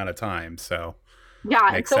short amount of time. So yeah,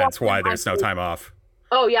 makes sense why there's no time off.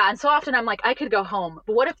 Oh, yeah. And so often I'm like, I could go home,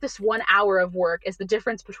 but what if this 1 hour of work is the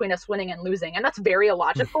difference between us winning and losing? And that's very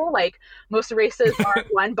illogical. Like, most races aren't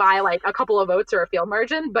won by like a couple of votes or a field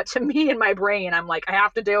margin. But to me, in my brain, I'm like, I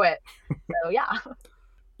have to do it. So, yeah.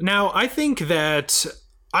 Now, I think that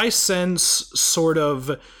I sense sort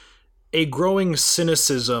of a growing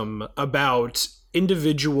cynicism about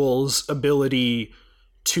individuals' ability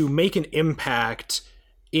to make an impact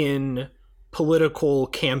in political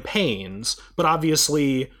campaigns, but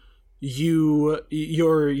obviously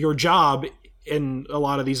your job in a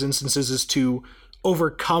lot of these instances is to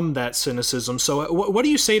overcome that cynicism. So what do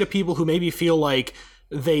you say to people who maybe feel like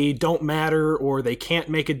they don't matter or they can't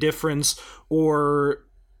make a difference, or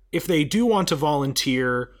if they do want to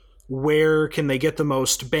volunteer, where can they get the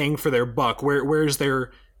most bang for their buck? Where's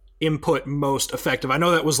their input most effective? I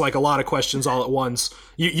know that was like a lot of questions all at once.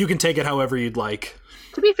 You can take it however you'd like.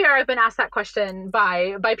 To be fair, I've been asked that question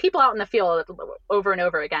by people out in the field over and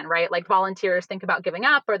over again, right? Like volunteers think about giving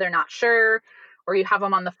up, or they're not sure, or you have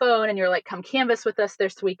them on the phone and you're like, come canvass with us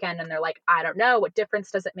this weekend. And they're like, I don't know. What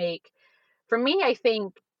difference does it make? For me, I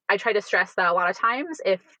think I try to stress that a lot of times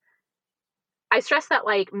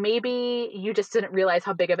like maybe you just didn't realize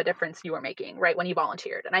how big of a difference you were making, right, when you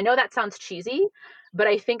volunteered. And I know that sounds cheesy, but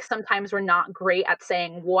I think sometimes we're not great at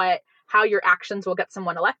saying how your actions will get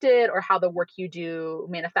someone elected or how the work you do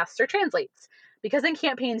manifests or translates. Because in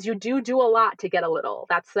campaigns, you do a lot to get a little.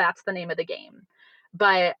 That's the name of the game.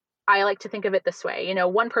 But I like to think of it this way.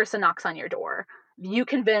 One person knocks on your door. You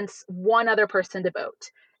convince one other person to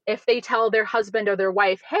vote. If they tell their husband or their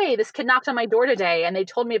wife, hey, this kid knocked on my door today and they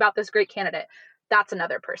told me about this great candidate, that's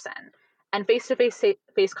another person. And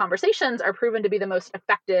face-to-face conversations are proven to be the most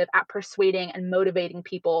effective at persuading and motivating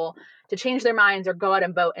people to change their minds or go out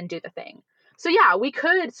and vote and do the thing. So yeah, we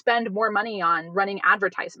could spend more money on running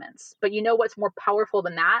advertisements, but you know what's more powerful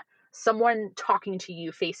than that? Someone talking to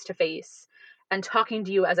you face-to-face and talking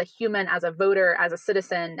to you as a human, as a voter, as a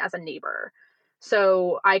citizen, as a neighbor.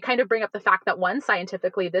 So I kind of bring up the fact that one,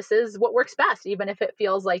 scientifically, this is what works best, even if it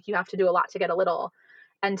feels like you have to do a lot to get a little.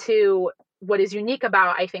 And two, what is unique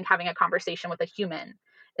about, I think, having a conversation with a human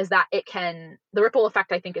is that the ripple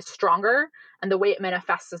effect, I think, is stronger, and the way it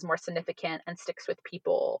manifests is more significant and sticks with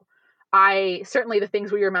people. Certainly the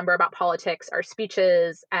things we remember about politics are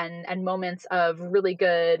speeches and moments of really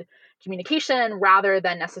good communication rather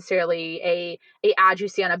than necessarily a ad you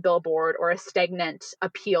see on a billboard or a stagnant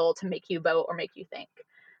appeal to make you vote or make you think.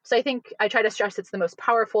 So I think I try to stress it's the most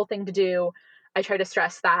powerful thing to do. I try to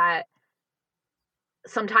stress that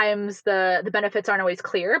sometimes the benefits aren't always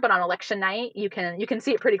clear, but on election night, you can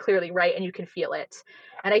see it pretty clearly, right? And you can feel it.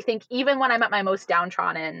 And I think even when I'm at my most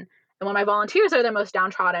downtrodden, and when my volunteers are the most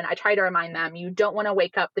downtrodden, I try to remind them, you don't want to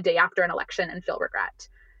wake up the day after an election and feel regret.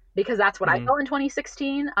 Because that's what I felt in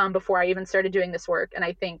 2016 before I even started doing this work. And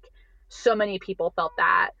I think so many people felt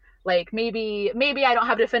that. Like maybe I don't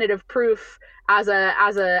have definitive proof as a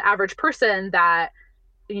average person that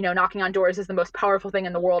knocking on doors is the most powerful thing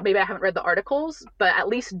in the world. Maybe I haven't read the articles, but at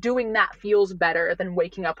least doing that feels better than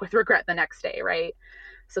waking up with regret the next day, right?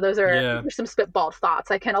 So those are some spitballed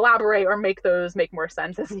thoughts. I can elaborate or make those make more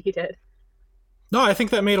sense as needed. No, I think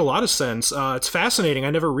that made a lot of sense. It's fascinating. I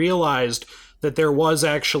never realized that there was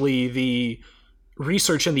actually the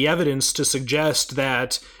research and the evidence to suggest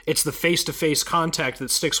that it's the face-to-face contact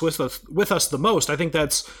that sticks with us the most. I think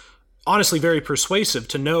that's honestly very persuasive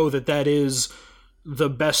to know that that is the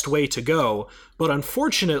best way to go. But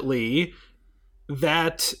unfortunately,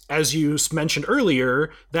 that, as you mentioned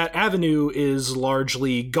earlier, that avenue is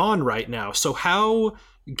largely gone right now. So how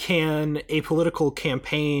can a political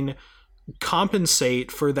campaign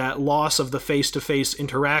compensate for that loss of the face-to-face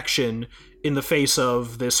interaction in the face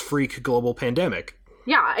of this freak global pandemic?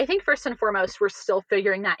 Yeah, I think first and foremost, we're still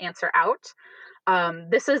figuring that answer out.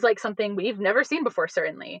 This is like something we've never seen before,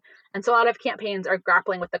 certainly. And so a lot of campaigns are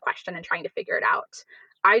grappling with the question and trying to figure it out.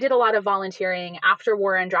 I did a lot of volunteering after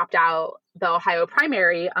Warren dropped out. The Ohio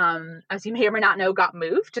primary, as you may or may not know, got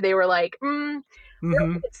moved. They were like,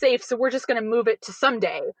 it's safe, so we're just going to move it to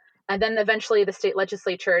someday. And then eventually the state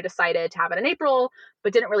legislature decided to have it in April,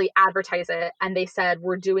 but didn't really advertise it. And they said,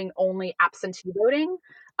 we're doing only absentee voting.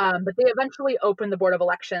 But they eventually opened the Board of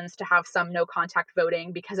Elections to have some no contact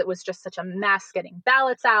voting because it was just such a mess getting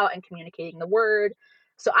ballots out and communicating the word.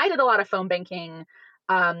 So I did a lot of phone banking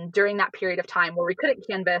during that period of time where we couldn't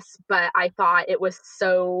canvass, but I thought it was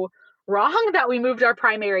so wrong that we moved our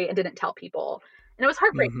primary and didn't tell people. And it was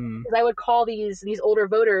heartbreaking because I would call these older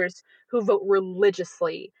voters who vote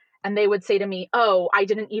religiously, and they would say to me, oh, I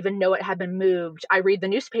didn't even know it had been moved. I read the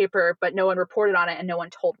newspaper, but no one reported on it and no one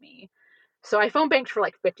told me. So I phone banked for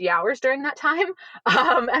like 50 hours during that time.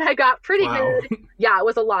 And I got pretty good. Yeah, it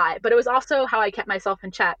was a lot, but it was also how I kept myself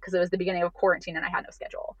in check because it was the beginning of quarantine and I had no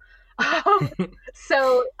schedule.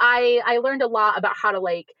 So I learned a lot about how to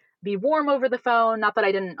like be warm over the phone. Not that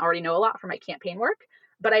I didn't already know a lot from my campaign work,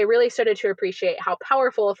 but I really started to appreciate how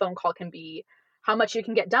powerful a phone call can be, how much you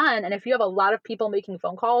can get done. And if you have a lot of people making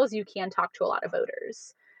phone calls, you can talk to a lot of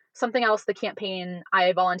voters. Something else the campaign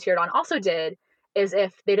I volunteered on also did is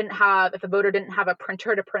if a voter didn't have a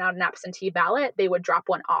printer to print out an absentee ballot, they would drop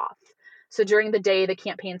one off. So during the day, the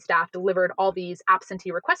campaign staff delivered all these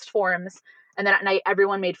absentee request forms. And then at night,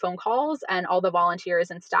 everyone made phone calls and all the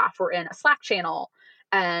volunteers and staff were in a Slack channel.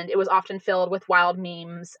 And it was often filled with wild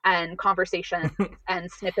memes and conversations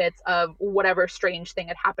and snippets of whatever strange thing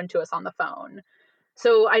had happened to us on the phone.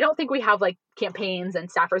 So I don't think we have like campaigns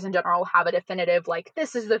and staffers in general have a definitive, like,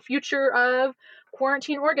 this is the future of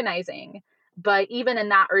quarantine organizing. But even in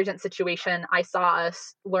that urgent situation, I saw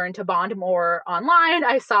us learn to bond more online.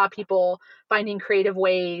 I saw people finding creative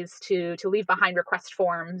ways to leave behind request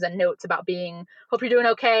forms and notes about being, hope you're doing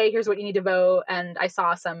okay, here's what you need to vote. And I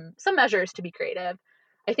saw some measures to be creative.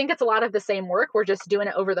 I think it's a lot of the same work. We're just doing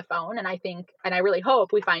it over the phone. And I really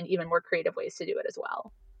hope we find even more creative ways to do it as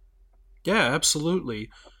well. Yeah,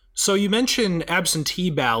 absolutely. So you mentioned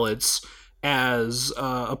absentee ballots as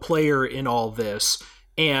a player in all this.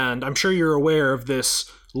 And I'm sure you're aware of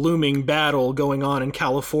this looming battle going on in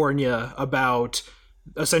California about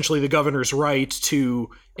essentially the governor's right to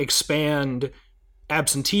expand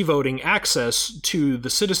absentee voting access to the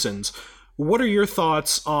citizens. What are your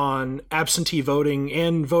thoughts on absentee voting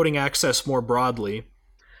and voting access more broadly?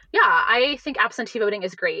 Yeah, I think absentee voting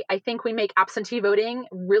is great. I think we make absentee voting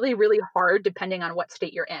really, really hard depending on what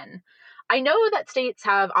state you're in. I know that states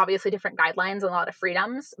have obviously different guidelines and a lot of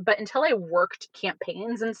freedoms, but until I worked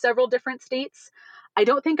campaigns in several different states, I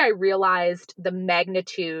don't think I realized the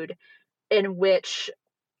magnitude in which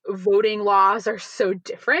voting laws are so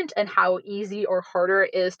different and how easy or harder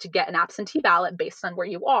it is to get an absentee ballot based on where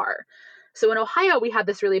you are. So in Ohio, we had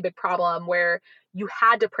this really big problem where you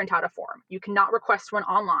had to print out a form. You cannot request one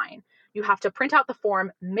online. You have to print out the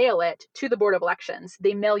form, mail it to the Board of Elections.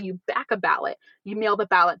 They mail you back a ballot. You mail the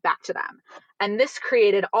ballot back to them. And this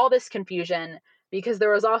created all this confusion because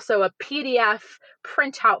there was also a PDF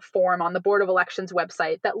printout form on the Board of Elections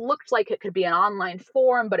website that looked like it could be an online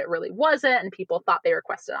form, but it really wasn't. And people thought they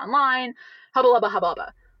requested online. Hubba, hubba,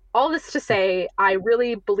 hubba. All this to say, I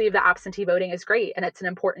really believe that absentee voting is great. And it's an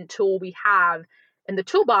important tool we have in the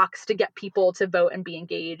toolbox to get people to vote and be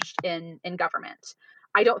engaged in government.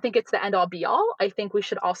 I don't think it's the end all be all. I think we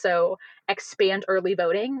should also expand early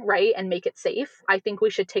voting, right, and make it safe. I think we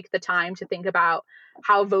should take the time to think about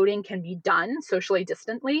how voting can be done socially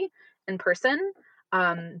distantly in person.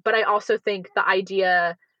 But I also think the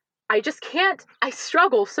idea, I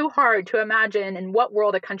struggle so hard to imagine in what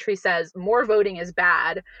world a country says more voting is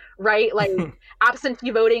bad, right? Like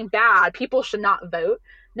absentee voting, bad. People should not vote.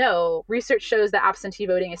 No, research shows that absentee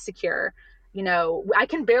voting is secure. I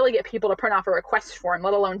can barely get people to print off a request form,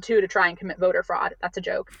 let alone two to try and commit voter fraud. That's a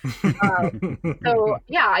joke. So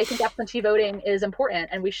yeah, I think absentee voting is important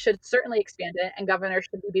and we should certainly expand it and governors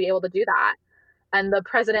should be able to do that. And the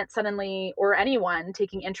president suddenly, or anyone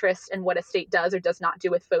taking interest in what a state does or does not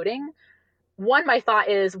do with voting, one, my thought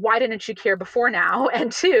is, why didn't you care before now?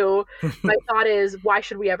 And two, my thought is, why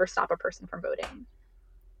should we ever stop a person from voting?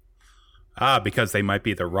 Because they might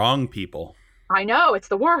be the wrong people. I know, it's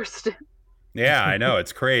the worst. Yeah, I know,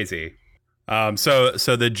 it's crazy. So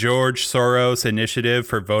the George Soros initiative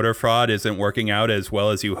for voter fraud isn't working out as well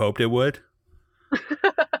as you hoped it would?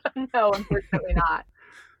 No, unfortunately not.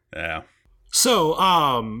 Yeah.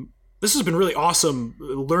 So, this has been really awesome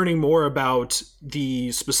learning more about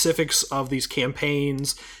the specifics of these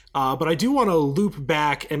campaigns. But I do want to loop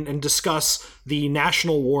back and discuss the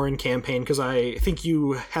National Warren campaign, because I think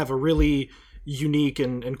you have a really unique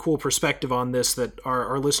and cool perspective on this that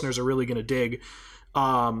our listeners are really going to dig.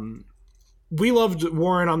 We loved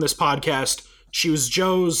Warren on this podcast. She was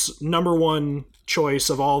Joe's number one choice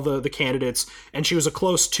of all the candidates, and she was a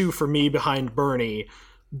close two for me behind Bernie.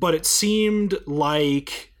 But it seemed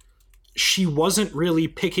like she wasn't really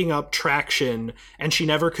picking up traction, and she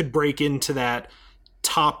never could break into that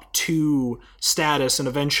top two status, and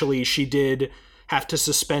eventually she did have to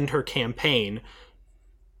suspend her campaign.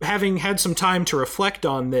 Having had some time to reflect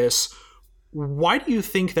on this, why do you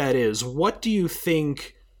think that is? What do you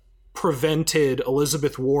think prevented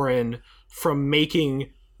Elizabeth Warren from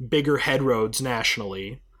making bigger headroads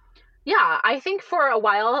nationally? Yeah, I think for a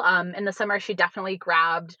while in the summer, she definitely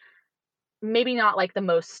grabbed maybe not like the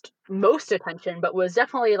most attention, but was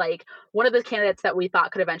definitely like one of the candidates that we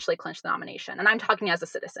thought could eventually clinch the nomination. And I'm talking as a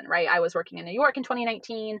citizen, right? I was working in New York in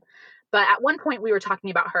 2019, but at one point we were talking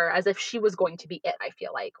about her as if she was going to be it, I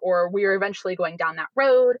feel like, or we were eventually going down that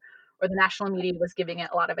road, or the national media was giving it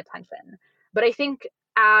a lot of attention. But I think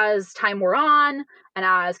as time wore on, and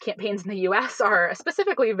as campaigns in the US are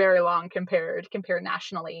specifically very long compared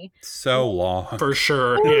nationally. So long. For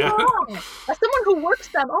sure. So yeah. long. As someone who works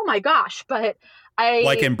them, oh my gosh. But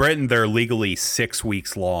like in Britain, they're legally 6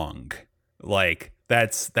 weeks long. Like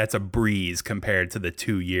that's a breeze compared to the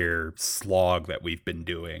 2-year slog that we've been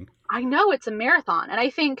doing. I know, it's a marathon. And I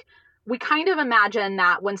think we kind of imagine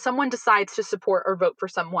that when someone decides to support or vote for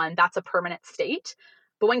someone, that's a permanent state.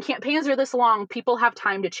 But when campaigns are this long, people have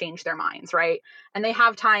time to change their minds, right? And they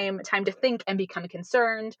have time to think and become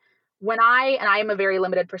concerned. And I am a very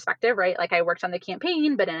limited perspective, right? Like I worked on the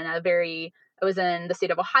campaign, but I was in the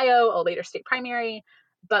state of Ohio, a later state primary.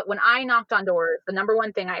 But when I knocked on doors, the number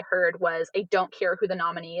one thing I heard was, I don't care who the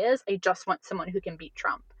nominee is. I just want someone who can beat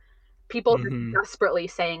Trump. People are desperately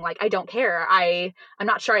saying, like, I don't care. I'm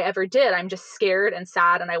not sure I ever did. I'm just scared and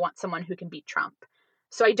sad, and I want someone who can beat Trump.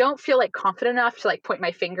 So I don't feel like confident enough to like point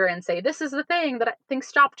my finger and say, this is the thing that I think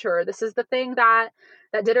stopped her. This is the thing that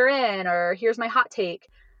did her in, or here's my hot take.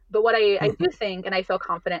 But what I do think, and I feel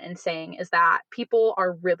confident in saying, is that people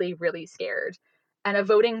are really, really scared. And a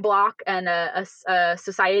voting bloc and a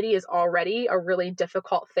society is already a really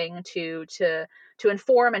difficult thing to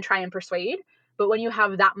inform and try and persuade. But when you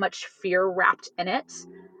have that much fear wrapped in it,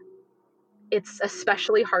 it's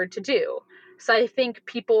especially hard to do. So I think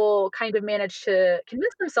people kind of managed to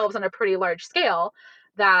convince themselves on a pretty large scale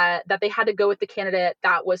that they had to go with the candidate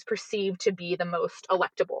that was perceived to be the most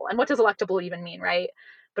electable. And what does electable even mean, right?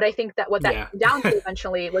 But I think that what that came down to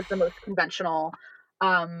eventually was the most conventional,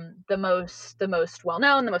 the most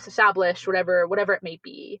well-known, the most established, whatever it may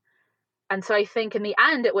be. And so I think in the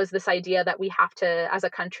end, it was this idea that we have to, as a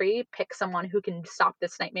country, pick someone who can stop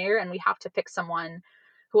this nightmare, and we have to pick someone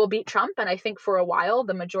who will beat Trump. And I think for a while,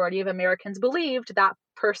 the majority of Americans believed that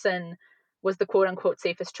person was the quote unquote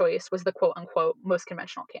safest choice, was the quote unquote most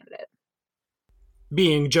conventional candidate.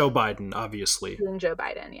 Being Joe Biden, obviously. Being Joe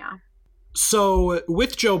Biden, yeah. So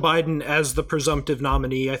with Joe Biden as the presumptive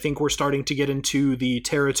nominee, I think we're starting to get into the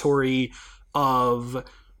territory of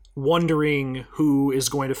wondering who is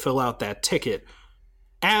going to fill out that ticket.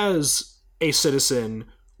 As a citizen,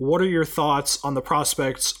 what are your thoughts on the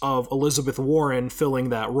prospects of Elizabeth Warren filling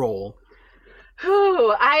that role?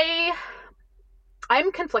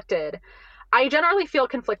 I'm conflicted. I generally feel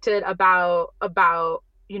conflicted about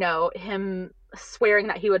him swearing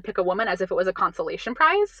that he would pick a woman as if it was a consolation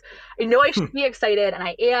prize. I know I should be excited, and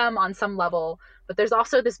I am on some level, but there's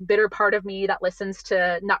also this bitter part of me that listens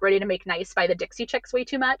to Not Ready to Make Nice by the Dixie Chicks way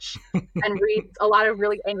too much and reads a lot of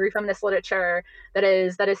really angry feminist literature that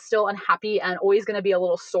is still unhappy and always going to be a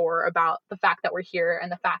little sore about the fact that we're here and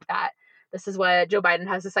the fact that this is what Joe Biden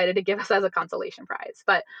has decided to give us as a consolation prize.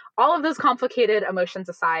 But all of those complicated emotions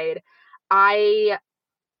aside, I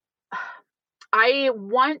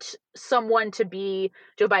want someone to be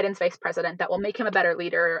Joe Biden's vice president that will make him a better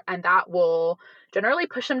leader and that will generally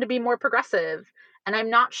push him to be more progressive. And I'm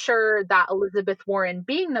not sure that Elizabeth Warren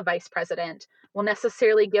being the vice president will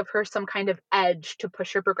necessarily give her some kind of edge to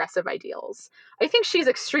push her progressive ideals. I think she's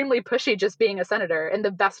extremely pushy just being a senator in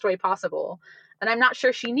the best way possible. And I'm not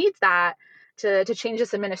sure she needs that to change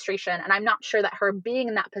this administration. And I'm not sure that her being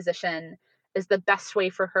in that position is the best way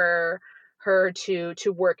for her to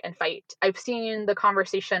work and fight. I've seen the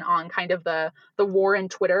conversation on kind of the Warren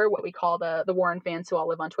Twitter, what we call the Warren fans who all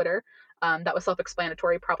live on Twitter. That was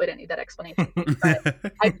self-explanatory. Probably didn't need that explanation. But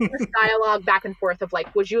I've seen this dialogue back and forth of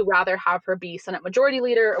like, would you rather have her be Senate Majority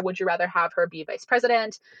Leader or would you rather have her be Vice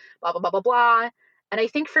President? Blah, blah, blah, blah, blah. And I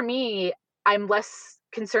think for me, I'm less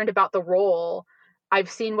concerned about the role. I've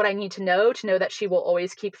seen what I need to know that she will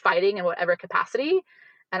always keep fighting in whatever capacity.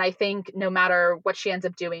 And I think no matter what she ends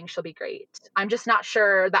up doing, she'll be great. I'm just not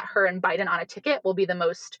sure that her and Biden on a ticket will be the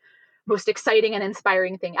most exciting and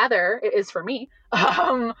inspiring thing ever. It is for me.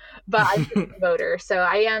 But I'm a voter. So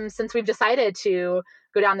I am, since we've decided to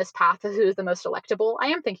go down this path of who's the most electable, I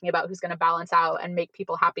am thinking about who's going to balance out and make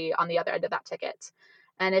people happy on the other end of that ticket.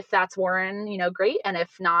 And if that's Warren, great. And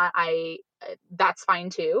if not, that's fine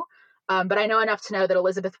too. But I know enough to know that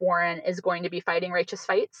Elizabeth Warren is going to be fighting righteous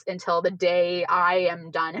fights until the day I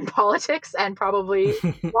am done in politics and probably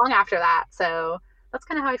long after that. So that's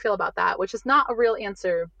kind of how I feel about that, which is not a real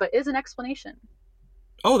answer, but is an explanation.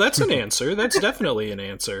 Oh, that's an answer. That's definitely an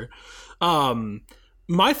answer.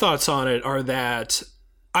 My thoughts on it are that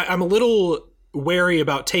I'm a little wary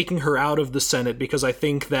about taking her out of the Senate because I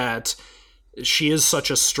think that she is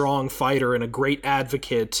such a strong fighter and a great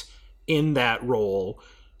advocate in that role.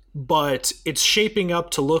 But it's shaping up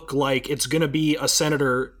to look like it's going to be a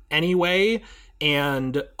senator anyway.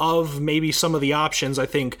 And of maybe some of the options, I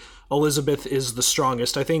think Elizabeth is the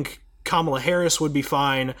strongest. I think Kamala Harris would be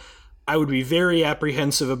fine. I would be very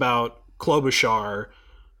apprehensive about Klobuchar.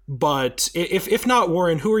 But if not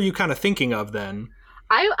Warren, who are you kind of thinking of then?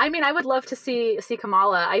 I mean, I would love to see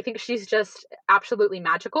Kamala. I think she's just absolutely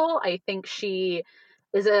magical. I think she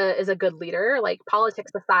is a good leader. Like,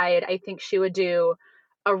 politics aside, I think she would do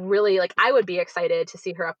a really, I would be excited to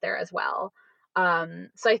see her up there as well.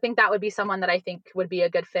 So I think that would be someone that I think would be a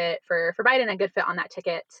good fit for Biden, a good fit on that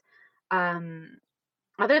ticket.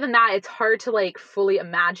 Other than that, it's hard to fully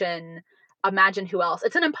imagine who else.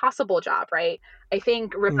 It's an impossible job, right? I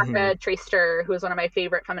think Rebecca Traister, who is one of my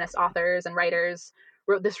favorite feminist authors and writers,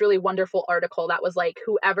 wrote this really wonderful article that was like,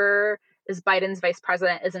 whoever is Biden's vice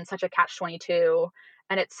president is in such a catch-22.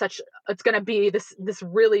 And it's going to be this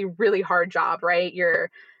really, really hard job, right? You're,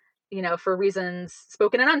 for reasons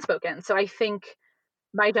spoken and unspoken. So I think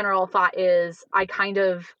my general thought is I kind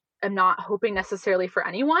of am not hoping necessarily for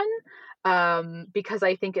anyone because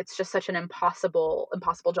I think it's just such an impossible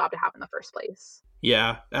job to have in the first place.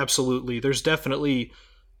 Yeah, absolutely. There's definitely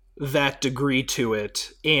that degree to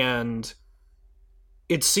it. And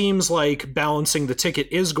it seems like balancing the ticket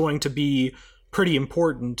is going to be pretty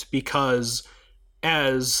important because,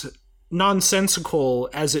 as nonsensical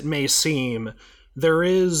as it may seem, there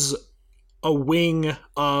is a wing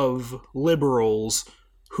of liberals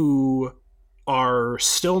who are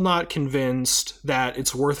still not convinced that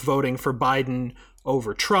it's worth voting for Biden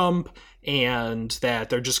over Trump and that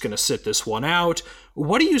they're just going to sit this one out.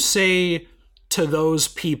 What do you say to those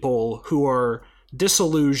people who are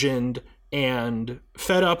disillusioned and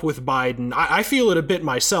fed up with Biden? I feel it a bit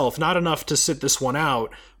myself, not enough to sit this one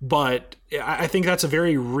out, but I think that's a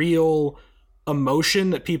very real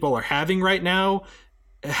emotion that people are having right now.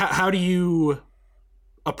 How do you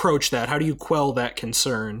approach that? How do you quell that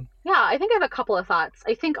concern? Yeah, I think I have a couple of thoughts.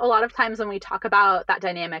 I think a lot of times when we talk about that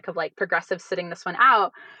dynamic of progressives sitting this one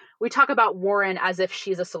out, we talk about Warren as if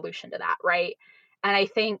she's a solution to that, right? And I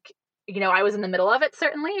think, I was in the middle of it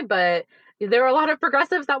certainly, but there were a lot of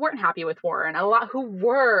progressives that weren't happy with Warren, a lot who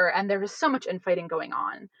were, and there was so much infighting going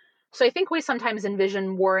on. So I think we sometimes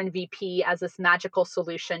envision Warren VP as this magical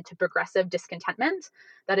solution to progressive discontentment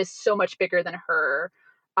that is so much bigger than her,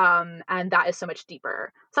 and that is so much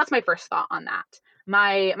deeper. So that's my first thought on that.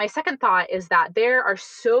 My second thought is that there are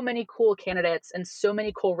so many cool candidates and so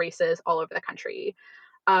many cool races all over the country.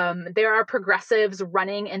 There are progressives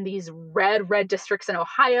running in these red districts in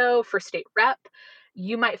Ohio for state rep.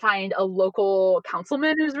 You might find a local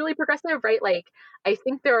councilman who's really progressive, right? I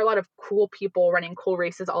think there are a lot of cool people running cool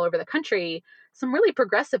races all over the country. Some really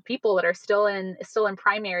progressive people that are still in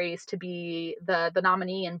primaries to be the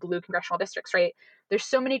nominee in blue congressional districts, right? There's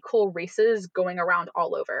so many cool races going around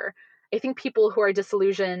all over. I think people who are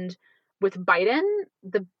disillusioned with Biden,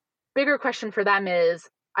 the bigger question for them is,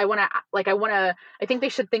 I think they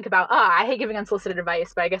should think about, I hate giving unsolicited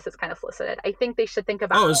advice, but I guess it's kind of solicited. I think they should think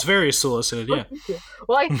about. Oh, it's very solicited. Yeah.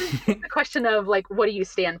 Well, I think it's a question of what do you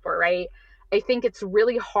stand for, right? I think it's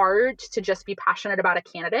really hard to just be passionate about a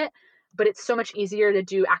candidate, but it's so much easier to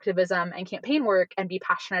do activism and campaign work and be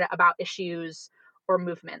passionate about issues or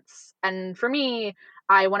movements. And for me,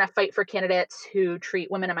 I want to fight for candidates who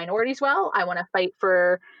treat women and minorities well. I want to fight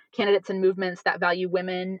for candidates and movements that value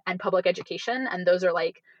women and public education. And those are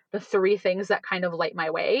like the three things that kind of light my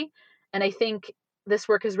way. And I think this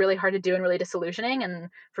work is really hard to do and really disillusioning. And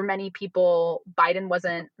for many people, Biden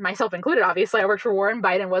wasn't, myself included, obviously, I worked for Warren,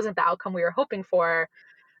 Biden wasn't the outcome we were hoping for.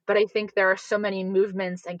 But I think there are so many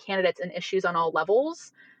movements and candidates and issues on all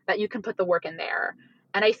levels that you can put the work in there.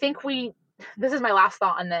 And I think this is my last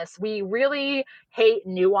thought on this, we really hate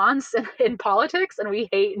nuance in politics, and we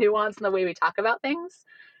hate nuance in the way we talk about things,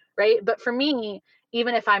 right? But for me,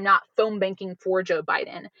 even if I'm not phone banking for Joe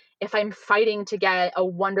Biden, if I'm fighting to get a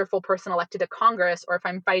wonderful person elected to Congress, or if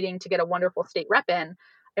I'm fighting to get a wonderful state rep in,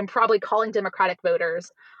 I'm probably calling Democratic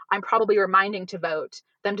voters. I'm probably reminding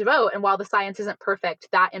them to vote. And while the science isn't perfect,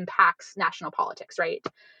 that impacts national politics, right?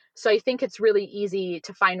 So I think it's really easy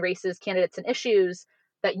to find races, candidates, and issues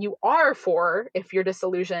that you are for if you're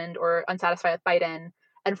disillusioned or unsatisfied with Biden,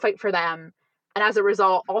 and fight for them. And as a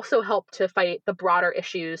result, also help to fight the broader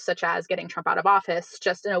issues, such as getting Trump out of office,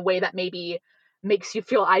 just in a way that maybe makes you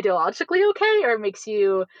feel ideologically okay, or makes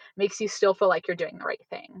you still feel like you're doing the right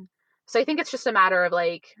thing. So I think it's just a matter of,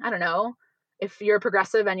 like, I don't know, if you're a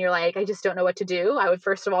progressive and you're like, I just don't know what to do, I would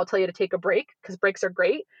first of all tell you to take a break, because breaks are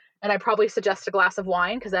great. And I probably suggest a glass of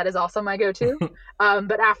wine, because that is also my go-to.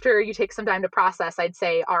 But after you take some time to process, I'd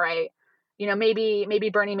say, all right, maybe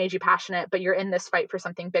Bernie made you passionate, but you're in this fight for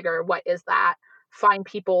something bigger. What is that? Find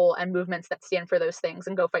people and movements that stand for those things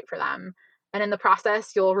and go fight for them. And in the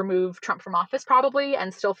process, you'll remove Trump from office probably,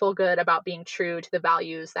 and still feel good about being true to the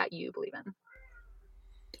values that you believe in.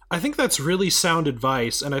 I think that's really sound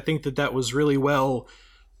advice, and I think that was really well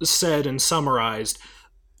said and summarized.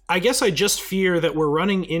 I guess I just fear that we're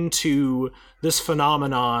running into this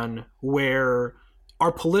phenomenon where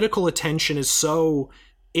our political attention is so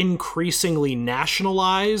increasingly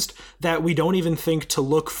nationalized that we don't even think to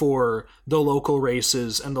look for the local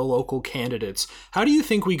races and the local candidates. How do you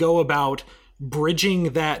think we go about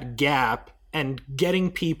bridging that gap and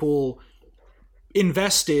getting people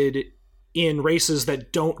invested in races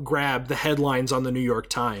that don't grab the headlines on the New York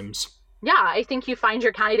Times? Yeah, I think you find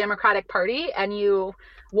your county Democratic Party and you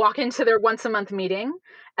walk into their once a month meeting,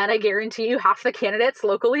 and I guarantee you half the candidates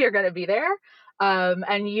locally are going to be there.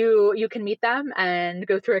 And you can meet them and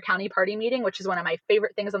go through a county party meeting, which is one of my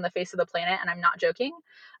favorite things on the face of the planet, and I'm not joking.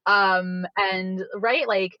 And right,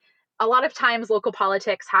 like, a lot of times local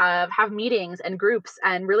politics have meetings and groups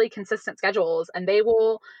and really consistent schedules, and they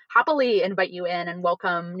will happily invite you in and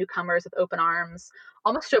welcome newcomers with open arms,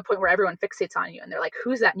 almost to a point where everyone fixates on you and they're like,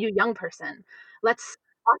 who's that new young person? Let's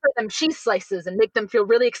offer them cheese slices and make them feel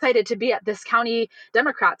really excited to be at this county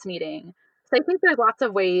Democrats meeting. So I think there's lots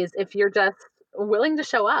of ways, if you're just willing to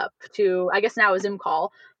show up to, I guess now a Zoom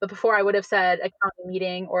call, but before I would have said a county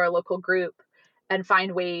meeting or a local group, and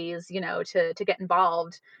find ways, to get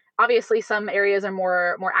involved. Obviously, some areas are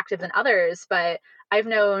more active than others, but I've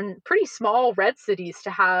known pretty small red cities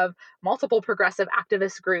to have multiple progressive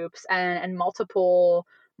activist groups and multiple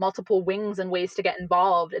wings and ways to get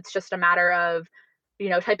involved. It's just a matter of,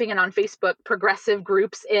 typing in on Facebook progressive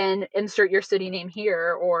groups in insert your city name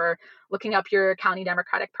here, or looking up your county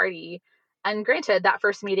Democratic Party. And granted, that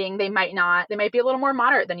first meeting, they might be a little more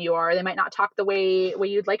moderate than you are. They might not talk the way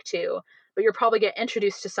you'd like to, but you'll probably get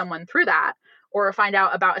introduced to someone through that, or find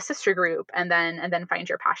out about a sister group and then find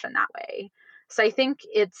your passion that way. So I think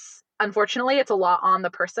unfortunately, it's a lot on the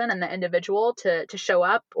person and the individual to show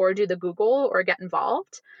up or do the Google or get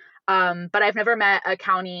involved. But I've never met a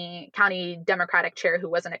county Democratic chair who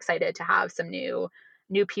wasn't excited to have some new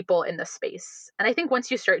people in the space. And I think once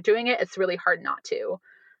you start doing it, it's really hard not to.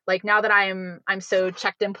 Like, now that I'm so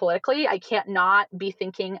checked in politically, I can't not be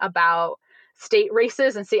thinking about state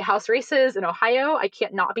races and state house races in Ohio. I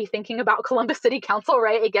can't not be thinking about Columbus City Council,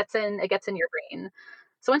 right? It gets in your brain.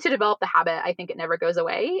 So once you develop the habit, I think it never goes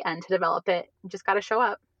away. And to develop it, you just got to show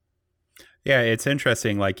up. Yeah, it's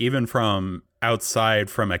interesting. Like, even from outside,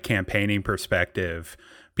 from a campaigning perspective,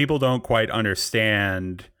 people don't quite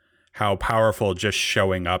understand how powerful just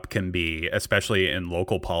showing up can be, especially in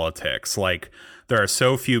local politics. Like, there are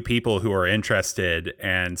so few people who are interested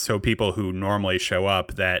and so people who normally show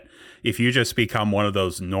up that if you just become one of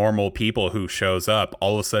those normal people who shows up,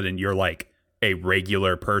 all of a sudden you're like a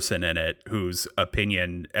regular person in it whose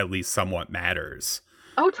opinion at least somewhat matters.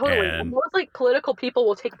 Oh, totally. And those like political people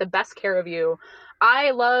will take the best care of you.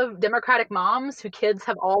 I love Democratic moms whose kids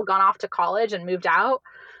have all gone off to college and moved out,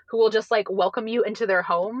 who will just like welcome you into their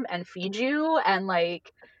home and feed you and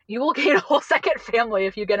like, you will gain a whole second family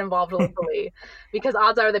if you get involved locally, because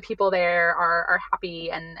odds are the people there are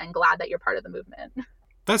happy and glad that you're part of the movement.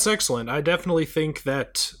 That's excellent. I definitely think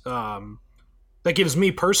that that gives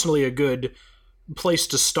me personally a good place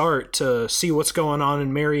to start to see what's going on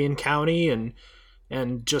in Marion County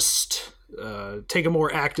and just take a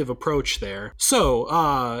more active approach there.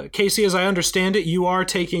 So, Casey, as I understand it, you are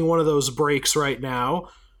taking one of those breaks right now,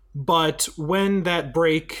 but when that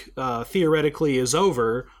break theoretically is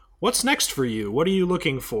over, what's next for you? What are you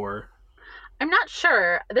looking for? I'm not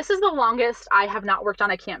sure. This is the longest I have not worked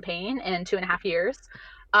on a campaign in 2.5 years.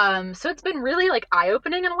 So it's been really like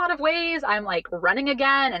eye-opening in a lot of ways. I'm like running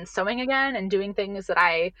again and sewing again and doing things that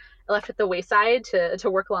I left at the wayside to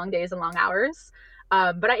work long days and long hours.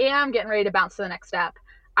 But I am getting ready to bounce to the next step.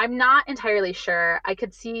 I'm not entirely sure.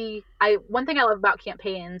 One thing I love about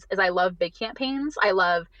campaigns is I love big campaigns. I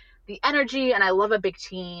love the energy and I love a big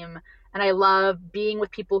team. And I love being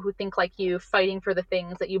with people who think like you, fighting for the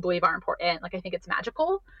things that you believe are important. Like, I think it's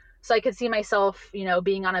magical. So I could see myself,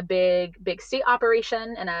 being on a big state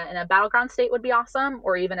operation in a battleground state would be awesome,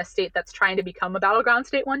 or even a state that's trying to become a battleground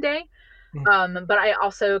state one day. But I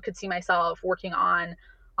also could see myself working on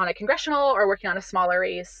a congressional or working on a smaller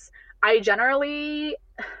race. I've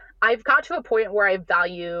got to a point where I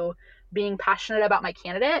value being passionate about my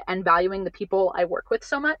candidate and valuing the people I work with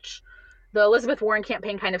so much. The Elizabeth Warren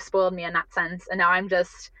campaign kind of spoiled me in that sense, and now I'm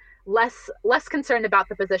just less concerned about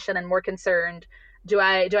the position and more concerned. Do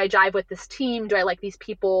I jive with this team? Do I like these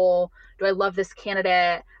people? Do I love this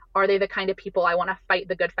candidate? Are they the kind of people I want to fight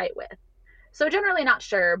the good fight with? So generally not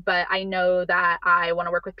sure, but I know that I want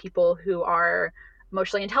to work with people who are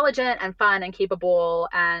emotionally intelligent and fun and capable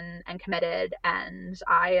and committed, and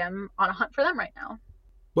I am on a hunt for them right now.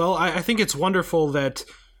 Well, I think it's wonderful that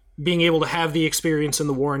being able to have the experience in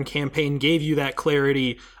the Warren campaign gave you that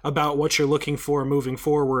clarity about what you're looking for moving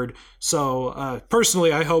forward. So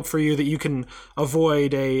personally, I hope for you that you can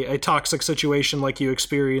avoid a toxic situation like you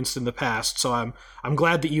experienced in the past. So I'm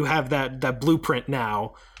glad that you have that blueprint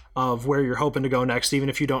now of where you're hoping to go next, even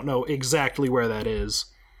if you don't know exactly where that is.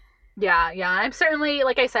 Yeah. I'm certainly,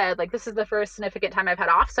 like I said, like this is the first significant time I've had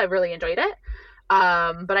off, so I've really enjoyed it.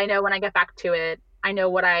 But I know when I get back to it, I know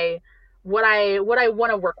what I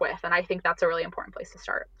want to work with, and I think that's a really important place to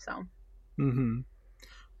start. So,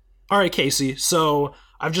 All right, Casey. So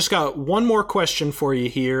I've just got one more question for you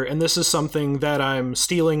here, and this is something that I'm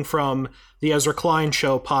stealing from the Ezra Klein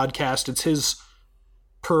Show podcast. It's his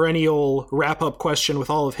perennial wrap-up question with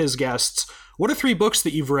all of his guests. What are 3 books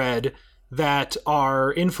that you've read that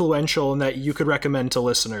are influential and that you could recommend to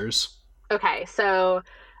listeners? Okay, so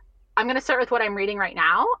I'm going to start with what I'm reading right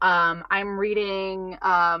now. I'm reading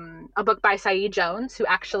a book by Saeed Jones, who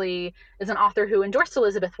actually is an author who endorsed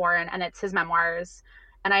Elizabeth Warren, and it's his memoirs.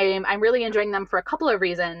 And I'm really enjoying them for a couple of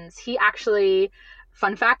reasons. He actually,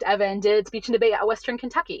 fun fact, Evan, did speech and debate at Western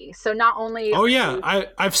Kentucky. So not only... Oh, yeah.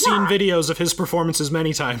 I've seen videos of his performances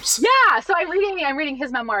many times. Yeah, so I'm reading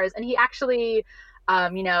his memoirs, and he actually...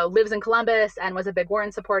 lives in Columbus and was a big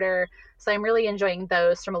Warren supporter. So I'm really enjoying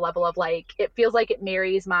those from a level of like, it feels like it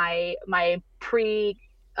marries my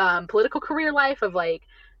political career life of like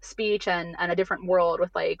speech and a different world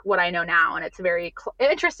with like what I know now. And it's a very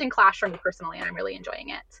interesting clash for me personally, and I'm really enjoying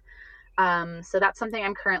it. So that's something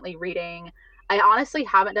I'm currently reading. I honestly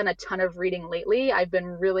haven't done a ton of reading lately. I've been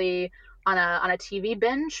really on a TV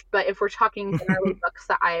binge, but if we're talking generally books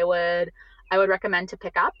that I would recommend to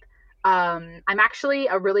pick up, I'm actually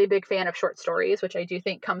a really big fan of short stories, which I do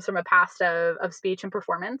think comes from a past of speech and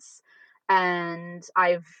performance. And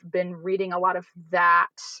I've been reading a lot of that,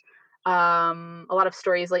 a lot of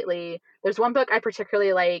stories lately. There's one book I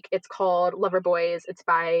particularly like. It's called Lover Boys. It's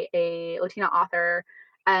by a Latina author.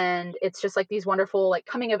 And it's just like these wonderful, like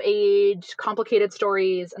coming of age, complicated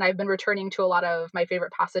stories. And I've been returning to a lot of my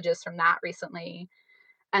favorite passages from that recently.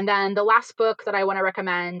 And then the last book that I want to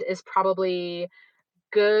recommend is probably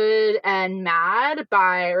Good and Mad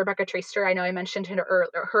by Rebecca Traister. I know I mentioned her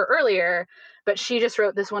earlier, but she just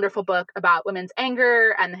wrote this wonderful book about women's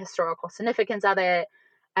anger and the historical significance of it,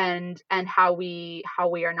 and how we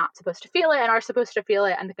are not supposed to feel it and are supposed to feel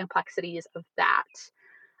it, and the complexities of that.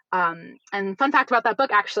 And fun fact about that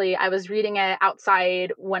book, actually, I was reading it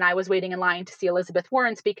outside when I was waiting in line to see Elizabeth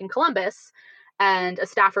Warren speak in Columbus. And a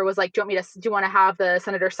staffer was like, do you want to have the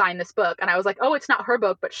senator sign this book? And I was like, oh, it's not her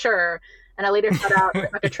book, but sure. And I later found out that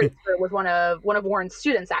Rebecca Traister was one of Warren's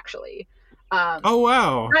students, actually. Oh,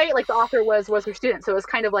 wow. Right? Like the author was her student. So it was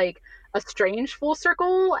kind of like a strange full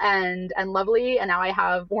circle and lovely. And now I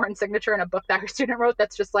have Warren's signature in a book that her student wrote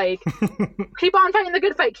that's just like, keep on fighting the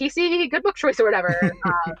good fight, Casey, good book choice or whatever.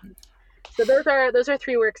 So those are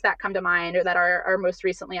three works that come to mind, or that are most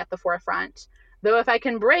recently at the forefront. Though if I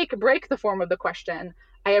can break the form of the question,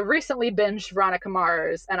 I have recently binged Veronica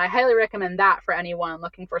Mars, and I highly recommend that for anyone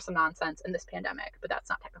looking for some nonsense in this pandemic, but that's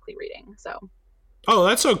not technically reading. So Oh,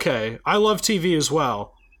 that's okay. I love TV as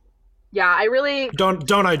well. yeah, I really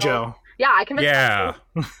Don't I, Joe? yeah, I convinced Yeah.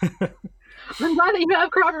 I'm glad that you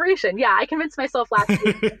have corroboration. Yeah, I convinced myself last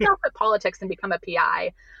week to stop at politics and become a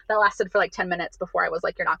PI. That lasted for like 10 minutes before I was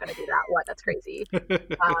like, you're not going to do that. What? That's crazy.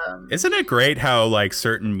 Isn't it great how like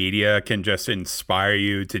certain media can just inspire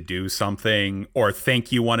you to do something or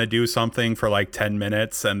think you want to do something for like 10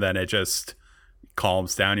 minutes and then it just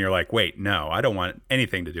calms down. You're like, wait, no, I don't want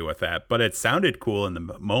anything to do with that. But it sounded cool in the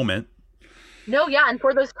moment. No, yeah, and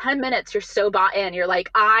for those 10 minutes, you're so bought in. You're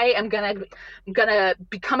like, I'm gonna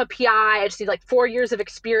become a PI. I just need like 4 years of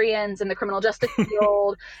experience in the criminal justice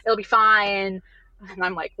field. It'll be fine. And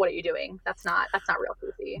I'm like, what are you doing? That's not real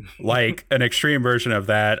Susie. Like an extreme version of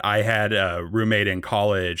that, I had a roommate in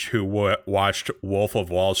college who watched Wolf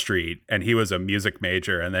of Wall Street, and he was a music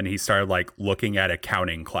major, and then he started like looking at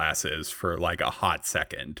accounting classes for like a hot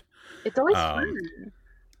second. It's always fun.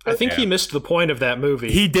 I think he missed the point of that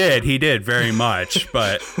movie. He did very much,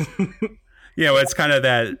 but it's kind of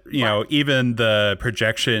that, even the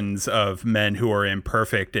projections of men who are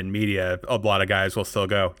imperfect in media, a lot of guys will still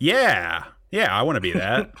go, yeah, I want to be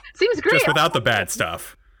that. Seems great. Just without the bad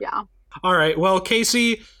stuff. Yeah. All right. Well,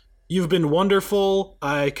 Casey, you've been wonderful.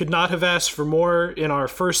 I could not have asked for more in our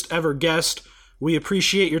first ever guest. We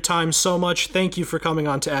appreciate your time so much. Thank you for coming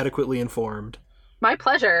on to Adequately Informed. My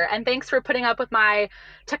pleasure, and thanks for putting up with my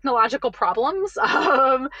technological problems.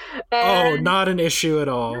 Not an issue at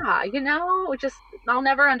all. Yeah, I'll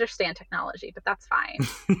never understand technology, but that's fine.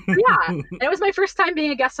 Yeah, and it was my first time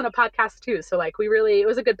being a guest on a podcast too, so like it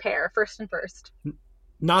was a good pair, first and first.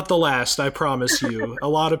 Not the last, I promise you. A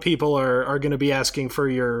lot of people are going to be asking for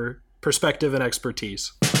your perspective and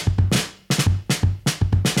expertise.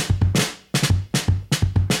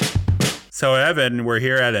 So, Evan, we're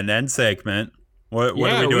here at an end segment. What are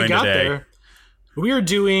we doing today? There. We are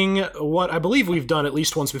doing what I believe we've done at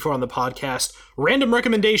least once before on the podcast, random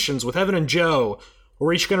recommendations with Evan and Joe.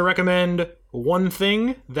 We're each going to recommend one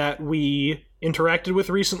thing that we interacted with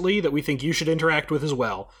recently that we think you should interact with as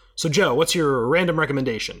well. So, Joe, what's your random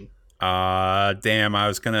recommendation? Damn, I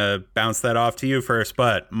was going to bounce that off to you first,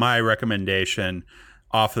 but my recommendation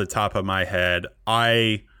off the top of my head,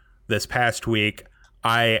 this past week,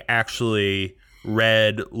 I actually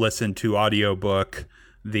listened to audiobook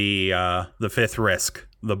the Fifth Risk,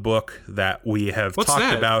 the book that we have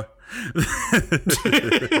talked about.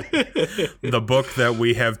 The book that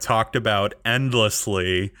we have talked about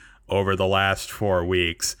endlessly over the last 4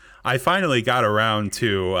 weeks. I finally got around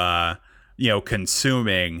to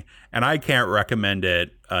consuming, and I can't recommend it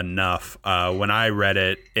enough. When I read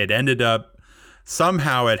it, it ended up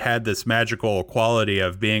somehow it had this magical quality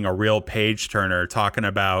of being a real page turner, talking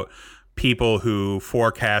about people who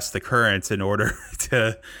forecast the currents in order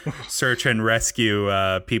to search and rescue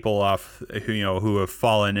people off who have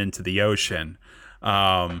fallen into the ocean.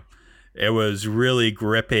 It was really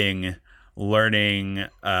gripping learning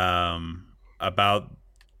about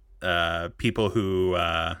people who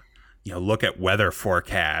look at weather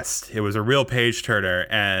forecasts. It was a real page turner,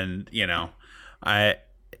 and I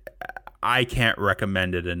can't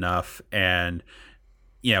recommend it enough. And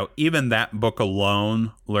even that book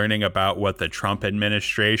alone, learning about what the Trump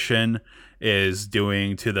administration is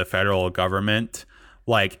doing to the federal government,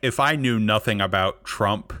 like if I knew nothing about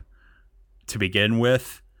Trump to begin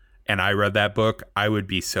with and I read that book, I would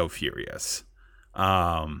be so furious.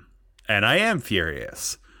 And I am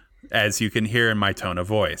furious, as you can hear in my tone of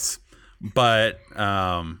voice. But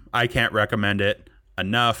I can't recommend it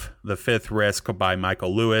enough. The Fifth Risk by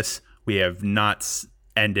Michael Lewis. We have not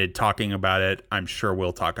ended talking about it. I'm sure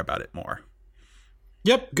we'll talk about it more.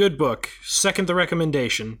 Yep, good book. Second the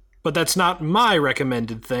recommendation. But that's not my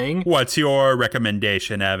recommended thing. What's your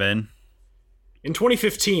recommendation, Evan? In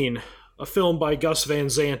 2015, a film by Gus Van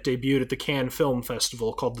Sant debuted at the Cannes Film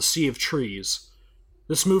Festival called The Sea of Trees.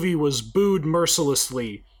 This movie was booed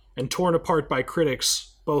mercilessly and torn apart by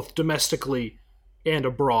critics, both domestically and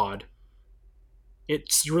abroad.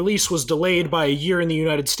 Its release was delayed by a year in the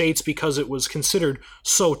United States because it was considered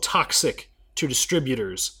so toxic to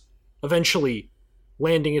distributors, eventually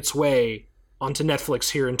landing its way onto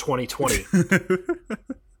Netflix here in 2020.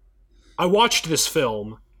 I watched this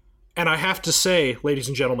film, and I have to say, ladies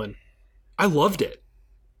and gentlemen, I loved it.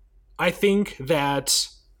 I think that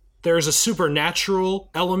there's a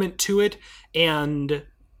supernatural element to it, and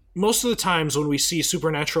most of the times when we see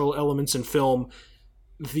supernatural elements in film,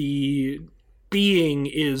 the being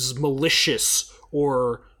is malicious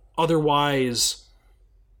or otherwise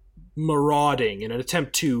marauding in an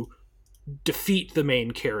attempt to defeat the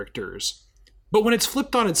main characters. But when it's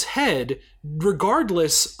flipped on its head,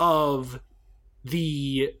 regardless of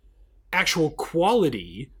the actual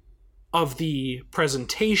quality of the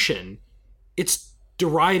presentation, it's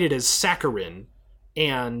derided as saccharine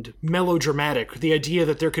and melodramatic. The idea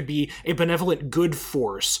that there could be a benevolent good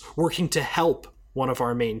force working to help one of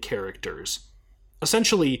our main characters.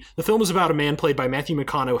 Essentially, the film is about a man played by Matthew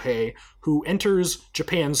McConaughey who enters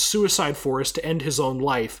Japan's suicide forest to end his own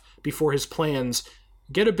life before his plans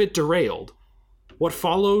get a bit derailed. What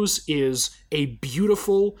follows is a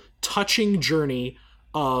beautiful, touching journey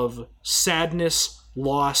of sadness,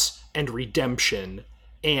 loss, and redemption.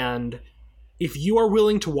 And if you are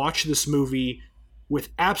willing to watch this movie with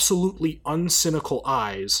absolutely uncynical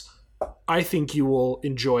eyes, I think you will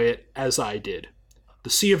enjoy it as I did. The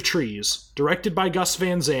Sea of Trees, directed by Gus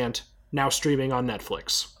Van Sant, now streaming on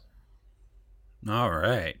Netflix. All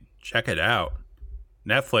right, check it out.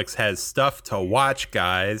 Netflix has stuff to watch,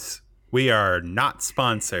 guys. We are not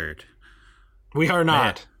sponsored. We are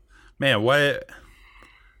not. Man, what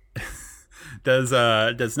does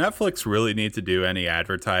Netflix really need to do any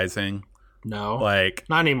advertising? No. Like,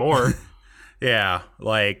 not anymore. Yeah,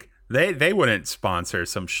 like they wouldn't sponsor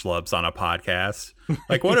some schlubs on a podcast.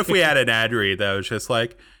 Like, what if we had an ad read that was just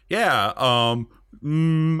like, yeah, I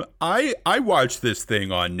watched this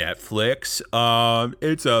thing on Netflix.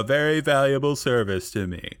 It's a very valuable service to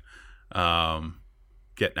me.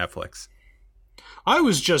 Get Netflix. I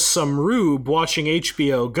was just some rube watching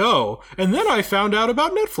HBO Go, and then I found out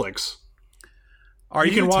about Netflix. Are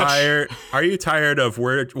you tired of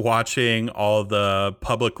we're watching all the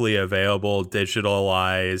publicly available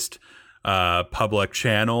digitalized public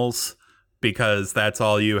channels because that's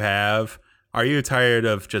all you have? Are you tired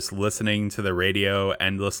of just listening to the radio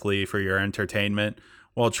endlessly for your entertainment?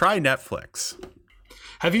 Well, try Netflix.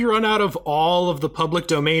 Have you run out of all of the public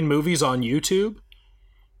domain movies on YouTube?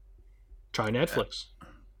 Try Netflix.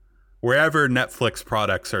 Wherever Netflix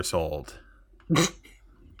products are sold.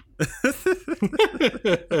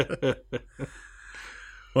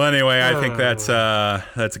 Well, anyway, I think that's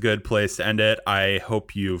a good place to end it. I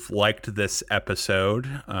hope you've liked this episode,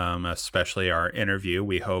 especially our interview.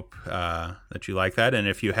 We hope that you like that. And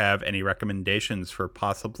if you have any recommendations for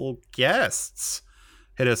possible guests,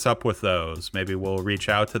 hit us up with those. Maybe we'll reach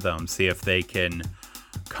out to them, see if they can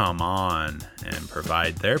come on and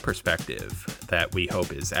provide their perspective that we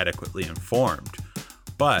hope is adequately informed.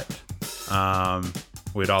 But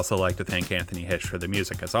we'd also like to thank Anthony Hitch for the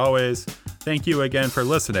music as always. Thank you again for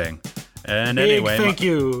listening. And Big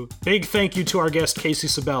thank you to our guest Casey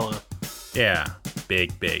Sabella. Yeah,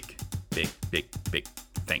 big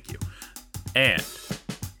thank you. And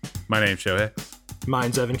my name's Joe Hicks.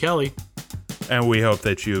 Mine's Evan Kelly. And we hope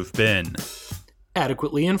that you've been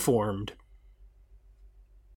adequately informed.